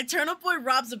gonna lie, Turnip Boy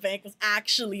Robs a Bank was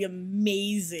actually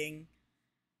amazing.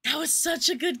 That was such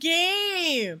a good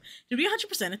game. Did we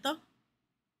 100% it though?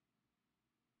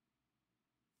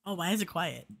 Oh, why is it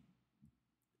quiet?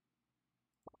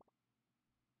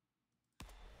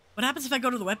 What happens if I go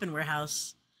to the weapon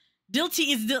warehouse?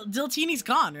 Diltini's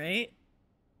gone, right?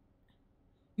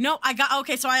 No, I got,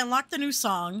 okay, so I unlocked the new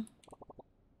song.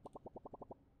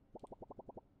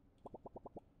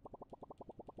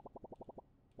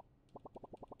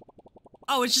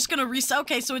 Oh, it's just gonna reset.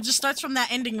 Okay, so it just starts from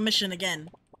that ending mission again.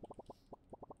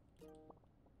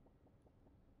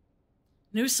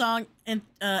 New song and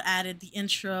added the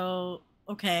intro.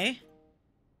 Okay.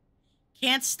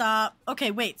 Can't stop.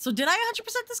 Okay, wait. So did I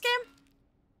 100% this game?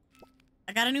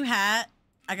 I got a new hat.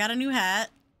 I got a new hat.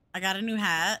 I got a new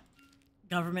hat.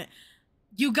 Government.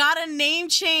 You got a name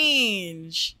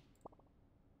change.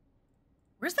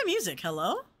 Where's the music?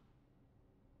 Hello?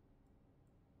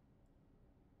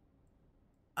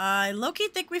 I low-key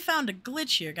think we found a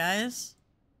glitch here, guys.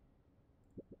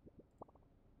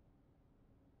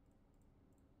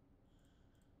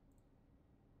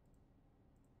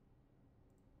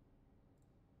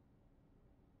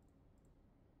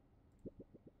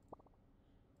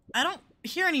 I don't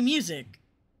hear any music.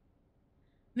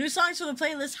 New songs for the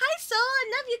playlist. Hi, Soul.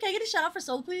 I love you. Can I get a shout out for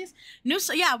Soul, please?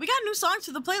 Yeah, we got new songs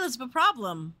for the playlist, but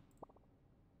problem.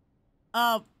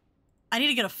 I need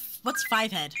to get a. What's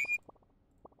 5-head?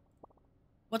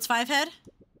 What's 5-head?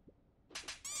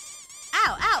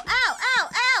 Ow, ow, ow, ow,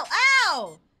 ow,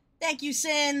 ow! Thank you,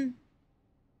 Sin.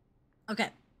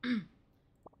 Okay.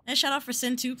 A shout out for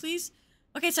Sin too, please.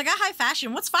 Okay, so I got high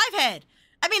fashion. What's 5-head?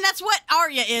 I mean, that's what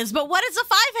Arya is, but what is a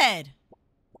 5-head?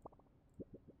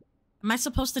 Am I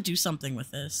supposed to do something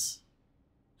with this?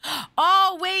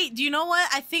 Oh, wait, do you know what?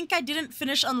 I think I didn't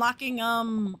finish unlocking,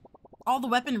 all the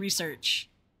weapon research.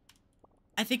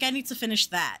 I think I need to finish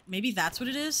that. Maybe that's what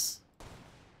it is?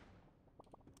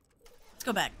 Let's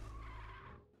go back.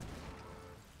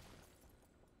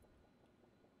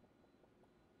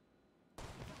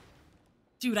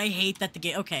 Dude, I hate that the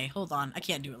game... Okay, hold on. I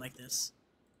can't do it like this.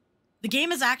 The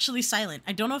game is actually silent.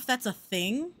 I don't know if that's a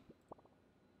thing.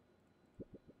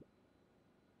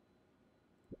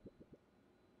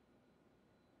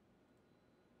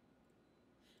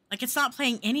 Like, it's not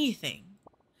playing anything.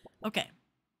 Okay.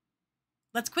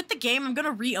 Let's quit the game. I'm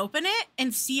gonna reopen it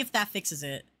and see if that fixes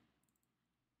it.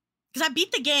 Because I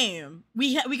beat the game.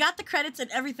 We got the credits and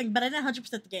everything, but I didn't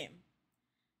 100% the game.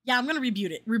 Yeah, I'm gonna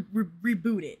reboot it.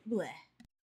 Reboot it. Blech.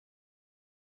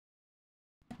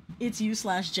 It's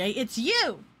you/J. It's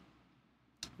you!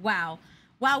 Wow.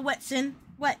 Wow, Wetson.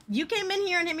 What? You came in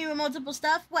here and hit me with multiple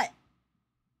stuff? What?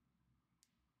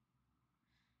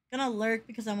 Gonna lurk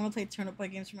because I want to play Turnip Boy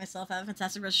games for myself. I have a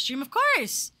fantastic rest of stream. Of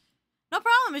course! No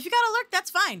problem. If you gotta lurk,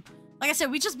 that's fine. Like I said,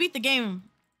 we just beat the game.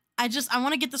 I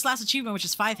want to get this last achievement, which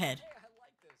is 5-head.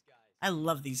 I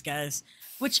love these guys.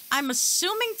 Which I'm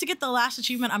assuming to get the last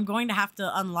achievement, I'm going to have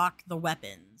to unlock the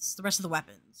weapons. The rest of the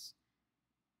weapons.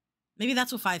 Maybe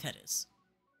that's what 5-head is.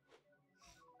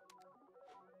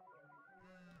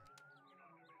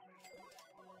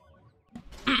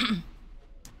 Dude,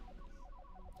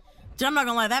 I'm not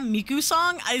gonna lie, that Miku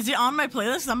song, is it on my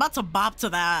playlist? I'm about to bop to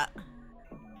that.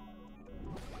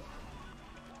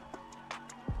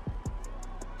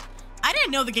 I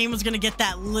didn't know the game was gonna get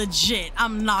that legit.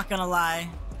 I'm not gonna lie.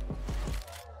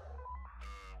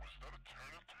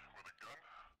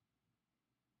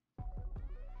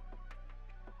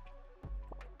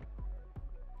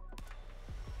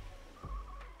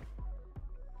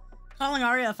 Calling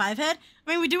Arya a 5-head? I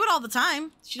mean, we do it all the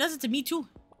time. She does it to me too.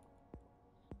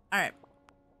 Alright.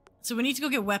 So we need to go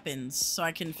get weapons so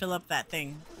I can fill up that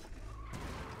thing.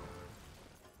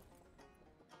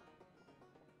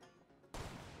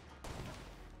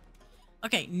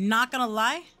 Okay, not gonna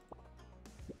lie.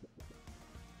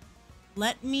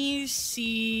 Let me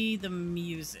see the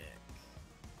music.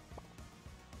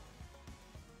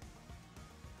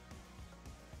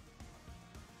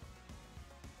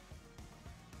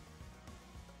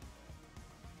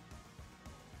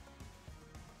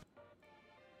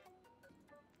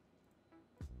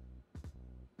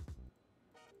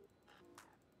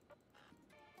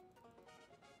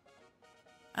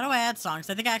 How do I add songs?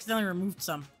 I think I accidentally removed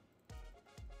some.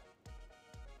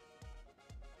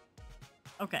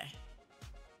 Okay.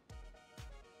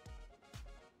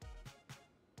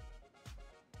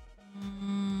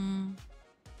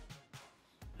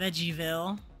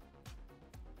 Veggieville.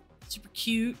 Super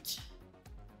cute.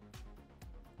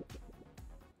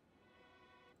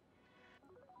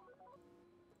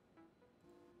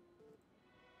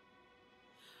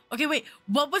 Okay, wait.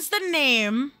 What was the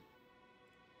name?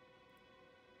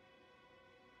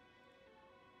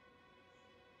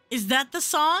 Is that the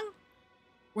song?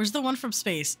 Where's the one from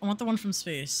space? I want the one from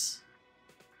space.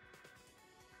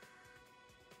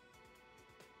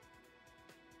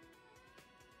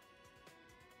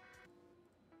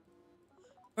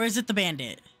 Or is it the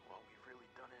bandit? Well, we've really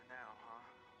done it now, huh?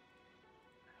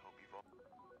 I hope you've all...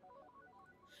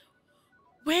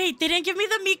 Wait, they didn't give me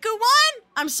the Miku one?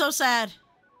 I'm so sad.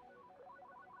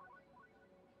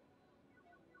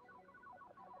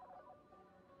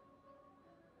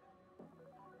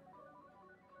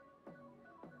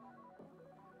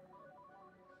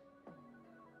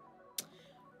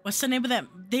 What's the name of that?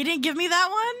 They didn't give me that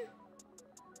one?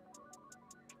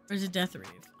 Or is it Death Rave?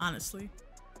 Honestly.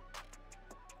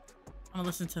 I'm gonna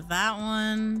listen to that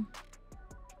one.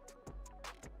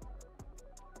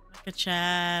 Like a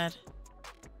Chad.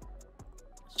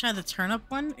 Let's try the Turnip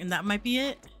one, and that might be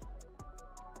it.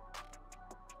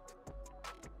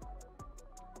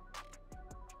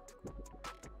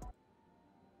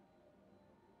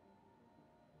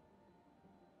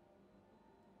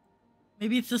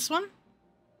 Maybe it's this one?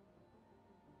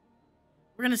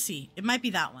 We're gonna see. It might be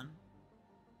that one.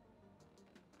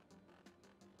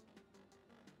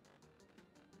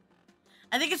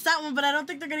 I think it's that one, but I don't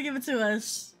think they're gonna give it to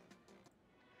us.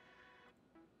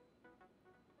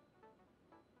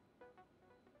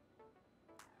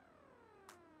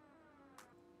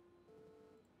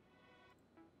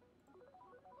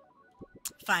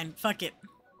 Fine, fuck it.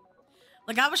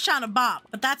 Like, I was trying to bop,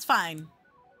 but that's fine.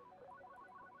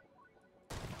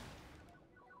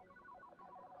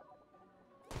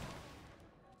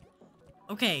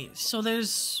 Okay, so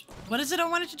there's... What is it I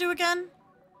wanted to do again?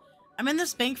 I'm in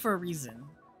this bank for a reason.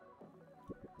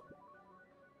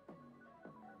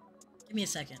 Give me a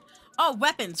second. Oh,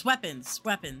 weapons.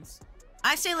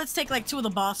 I say let's take like 2 of the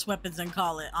boss weapons and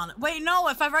call it on it. Wait, no,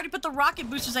 if I've already put the rocket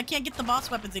boosters, I can't get the boss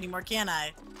weapons anymore, can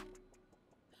I?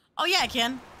 Oh yeah, I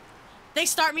can. They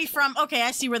start me from... Okay,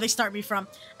 I see where they start me from.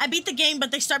 I beat the game,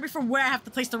 but they start me from where I have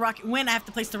to place the rocket... When I have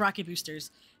to place the rocket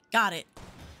boosters. Got it.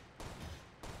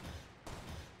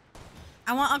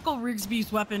 I want Uncle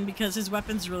Rigsby's weapon because his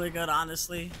weapon's really good,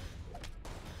 honestly.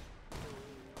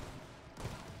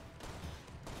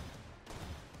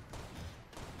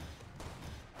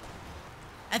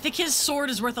 I think his sword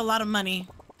is worth a lot of money.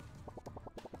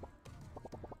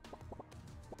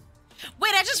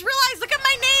 Wait, I just realized, look at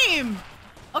my name!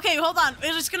 Okay, hold on.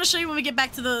 It's just gonna show you when we get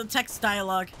back to the text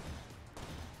dialogue.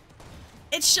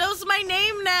 It shows my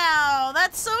name now!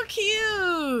 That's so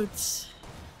cute!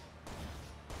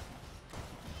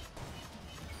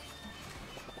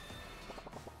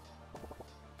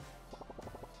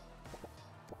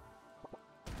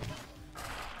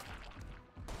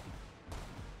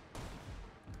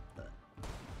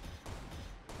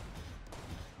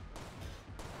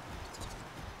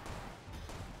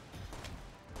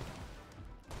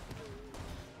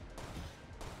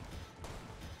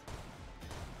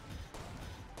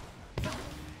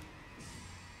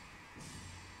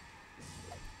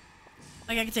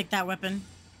 Like, I can take that weapon.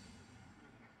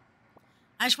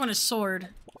 I just want his sword.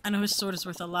 I know his sword is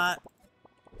worth a lot.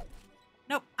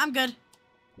 Nope, I'm good.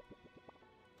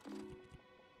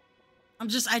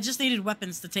 I just needed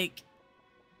weapons to take.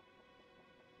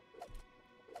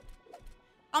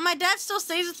 Oh, my dad still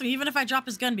stays with me even if I drop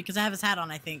his gun because I have his hat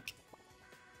on, I think.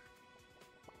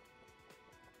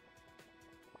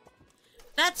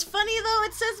 That's funny though,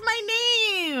 it says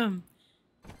my name!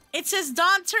 It says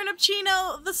Don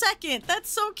Turnipchino II. That's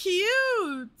so cute.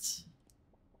 All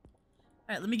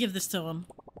right, let me give this to him.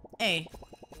 Hey.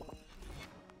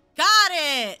 Got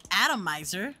it!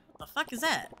 Atomizer? What the fuck is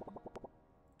that?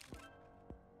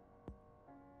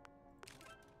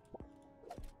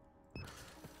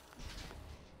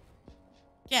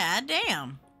 God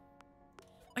damn.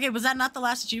 Okay, was that not the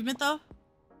last achievement though?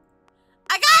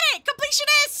 I got it!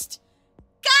 Completionist!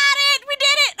 Got it! We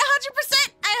did it!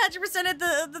 100%! I 100%ed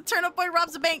the Turnip Boy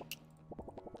Robs a bank.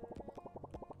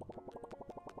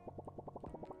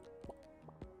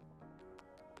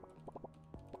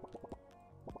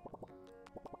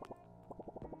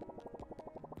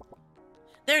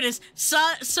 There it is.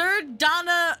 Sir Don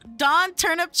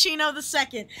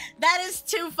Turnipchino II. That is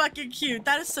too fucking cute.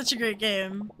 That is such a great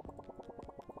game.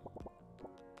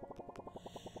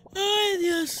 Ay,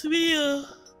 Dios mío.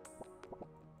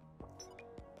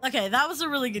 Okay, that was a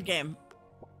really good game.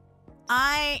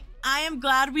 I am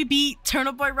glad we beat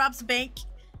Turnip Boy Robs Bank.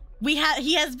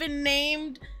 He has been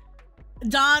named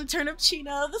Don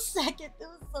Turnipchino II. It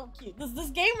was so cute. This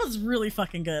game was really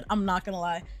fucking good. I'm not gonna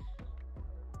lie.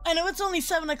 I know it's only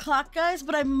 7 o'clock, guys,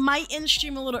 but I might end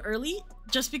stream a little early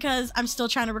just because I'm still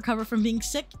trying to recover from being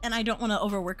sick and I don't want to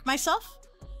overwork myself.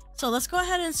 So let's go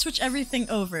ahead and switch everything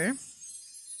over.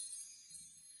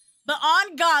 But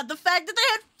on God, the fact that they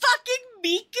had fucking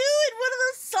Miku in one of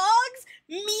those songs,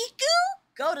 Miku?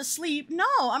 Go to sleep. No,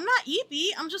 I'm not Eepy.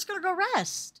 I'm just gonna go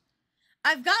rest.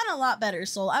 I've gotten a lot better,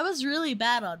 Soul. I was really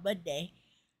bad on Monday.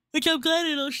 Which I'm glad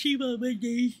I don't stream on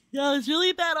Monday. I was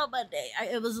really bad on Monday.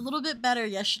 It was a little bit better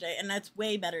yesterday, and that's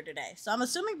way better today. So I'm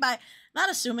assuming not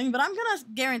assuming, but I'm gonna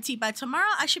guarantee by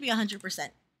tomorrow I should be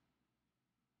 100%.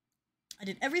 I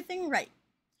did everything right.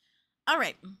 All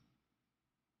right.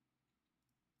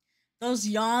 Those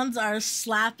yawns are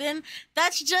slapping.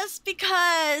 That's just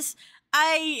because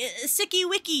I sicky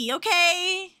wicky,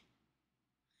 okay?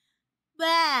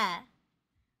 Bah.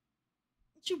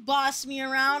 Don't you boss me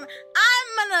around.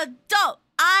 I'm an adult.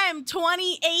 I am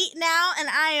 28 now, and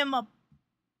I am a...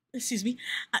 Excuse me.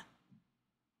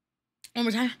 One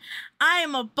more time. I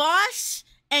am a boss,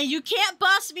 and you can't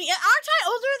boss me. And aren't I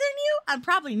older than you? I'm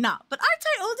probably not, but aren't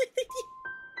I older than you?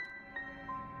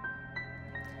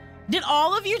 Did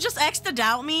all of you just X to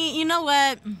doubt me? You know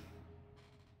what?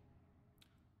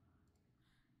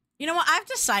 You know what? I've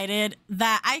decided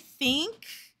that I think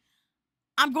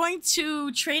I'm going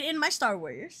to trade in my Star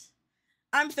Warriors.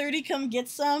 I'm 30, come get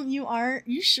some. You aren't.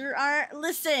 You sure aren't.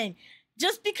 Listen,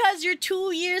 just because you're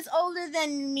 2 years older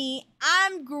than me,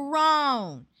 I'm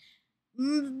grown.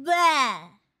 Blah.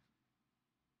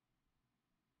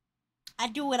 I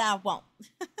do what I want.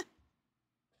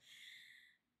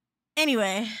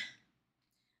 Anyway,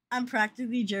 I'm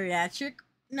practically geriatric.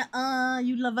 Nuh-uh,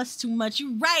 you love us too much.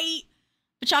 You right.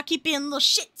 But y'all keep being little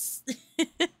shits.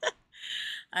 All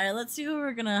right, let's see who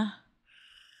we're gonna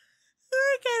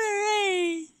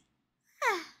raid.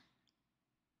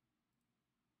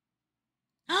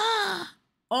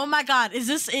 Oh my god, is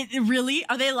this it really?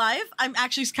 Are they live? I'm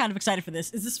actually kind of excited for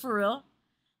this. Is this for real?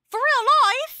 For real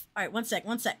live? All right, one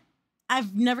sec.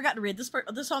 I've never got to read this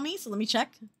homie, so let me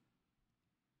check.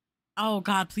 Oh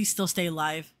god, please still stay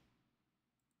live.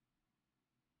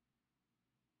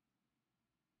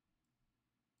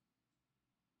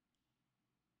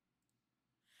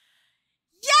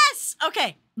 Yes!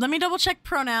 Okay, let me double check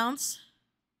pronouns.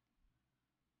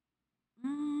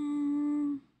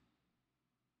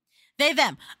 They,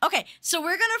 them. Okay, so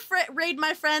we're gonna raid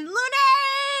my friend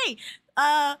Lune!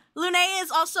 Lune is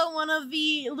also one of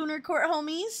the Lunar Court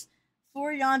homies.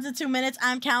 4 yawns in 2 minutes,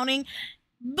 I'm counting.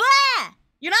 Blah!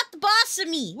 You're not the boss of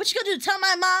me. What you gonna do, tell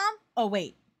my mom? Oh,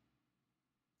 wait.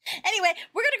 Anyway,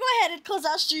 we're gonna go ahead and close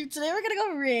out stream today. We're gonna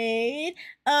go raid.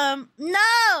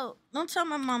 No! Don't tell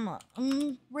my mama.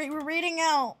 We're raiding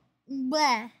out.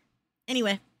 Blah.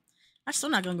 Anyway, I'm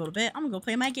still not gonna go to bed. I'm gonna go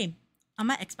play my game on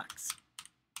my Xbox.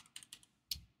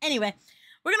 Anyway,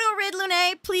 we're gonna go raid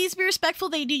Lune. Please be respectful.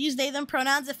 They do use they, them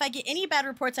pronouns. If I get any bad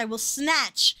reports, I will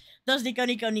snatch those Nico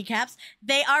kneecaps.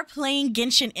 They are playing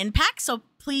Genshin Impact, so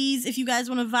please, if you guys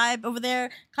want to vibe over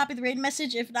there, copy the raid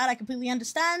message. If not, I completely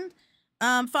understand.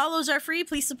 Follows are free.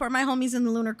 Please support my homies in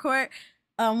the Lunar Court.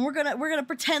 We're gonna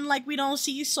pretend like we don't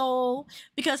see Soul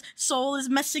because Soul is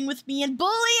messing with me and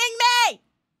bullying me.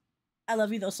 I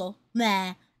love you though, Soul.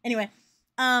 Nah. Anyway,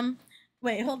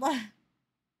 wait, hold on.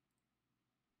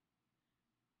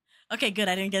 Okay, good.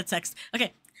 I didn't get a text.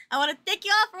 Okay, I want to thank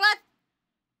you all for watching.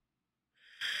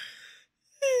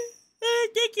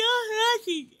 Thank you all for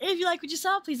watching. If you like what you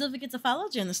saw, please don't forget to follow,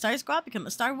 join the Star Squad, become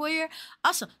a Star Warrior.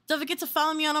 Also, don't forget to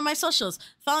follow me on all my socials.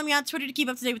 Follow me on Twitter to keep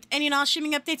up to date with any and all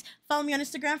streaming updates. Follow me on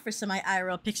Instagram for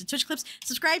semi-IRL pics and Twitch clips.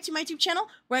 Subscribe to my YouTube channel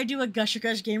where I do a Gusher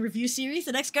Crush game review series.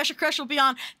 The next Gusher Crush will be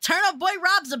on Turnip Boy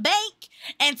Robs a Bank.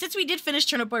 And since we did finish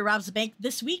Turnip Boy Robs a Bank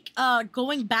this week,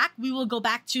 going back, we will go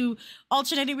back to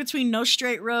alternating between No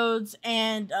Straight Roads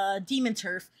and Demon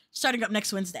Turf starting up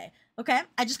next Wednesday. Okay,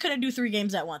 I just couldn't do 3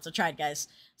 games at once. I tried, guys.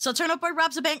 So Turnip Boy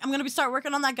Robs a Bank. I'm gonna start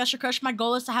working on that Gusher Crush. My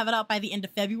goal is to have it out by the end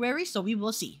of February, so we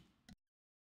will see.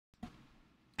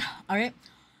 All right,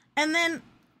 and then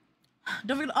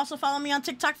don't forget to also follow me on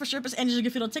TikTok for Sherpas and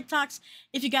Good Fiddle TikToks.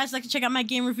 If you guys like to check out my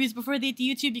game reviews before they hit the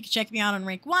YouTube, you can check me out on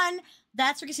Rank 1.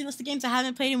 That's where you can see a list of games I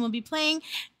haven't played and will be playing.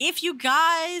 If you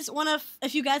guys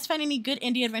find any good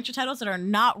indie adventure titles that are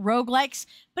not roguelikes,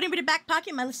 put them in your back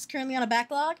pocket. My list is currently on a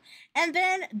backlog. And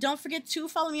then don't forget to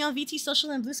follow me on VT Social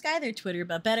and Blue Sky. They're Twitter,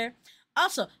 but better.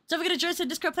 Also, don't forget to join us at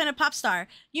Discord Planet Popstar.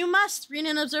 You must read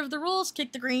and observe the rules,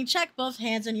 click the green check, both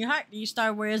hands on your heart, do your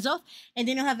Star Warriors oath, and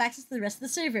then you'll have access to the rest of the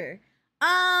server.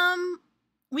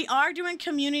 We are doing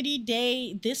Community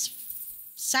Day this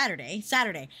Saturday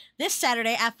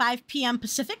at 5 p.m.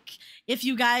 Pacific. If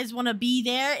you guys want to be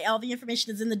there, all the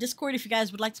information is in the Discord. If you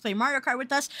guys would like to play Mario Kart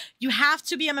with us, you have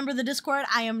to be a member of the Discord.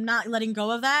 I am not letting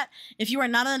go of that. If you are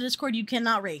not on the Discord, you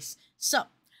cannot race. So,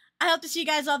 I hope to see you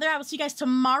guys all there. I will see you guys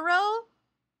tomorrow.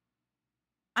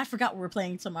 I forgot what we're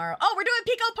playing tomorrow. Oh, we're doing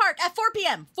Pico Park at 4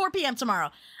 p.m. 4 p.m.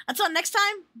 tomorrow. Until next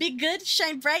time, be good,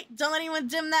 shine bright, don't let anyone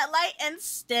dim that light, and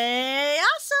stay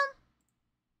awesome.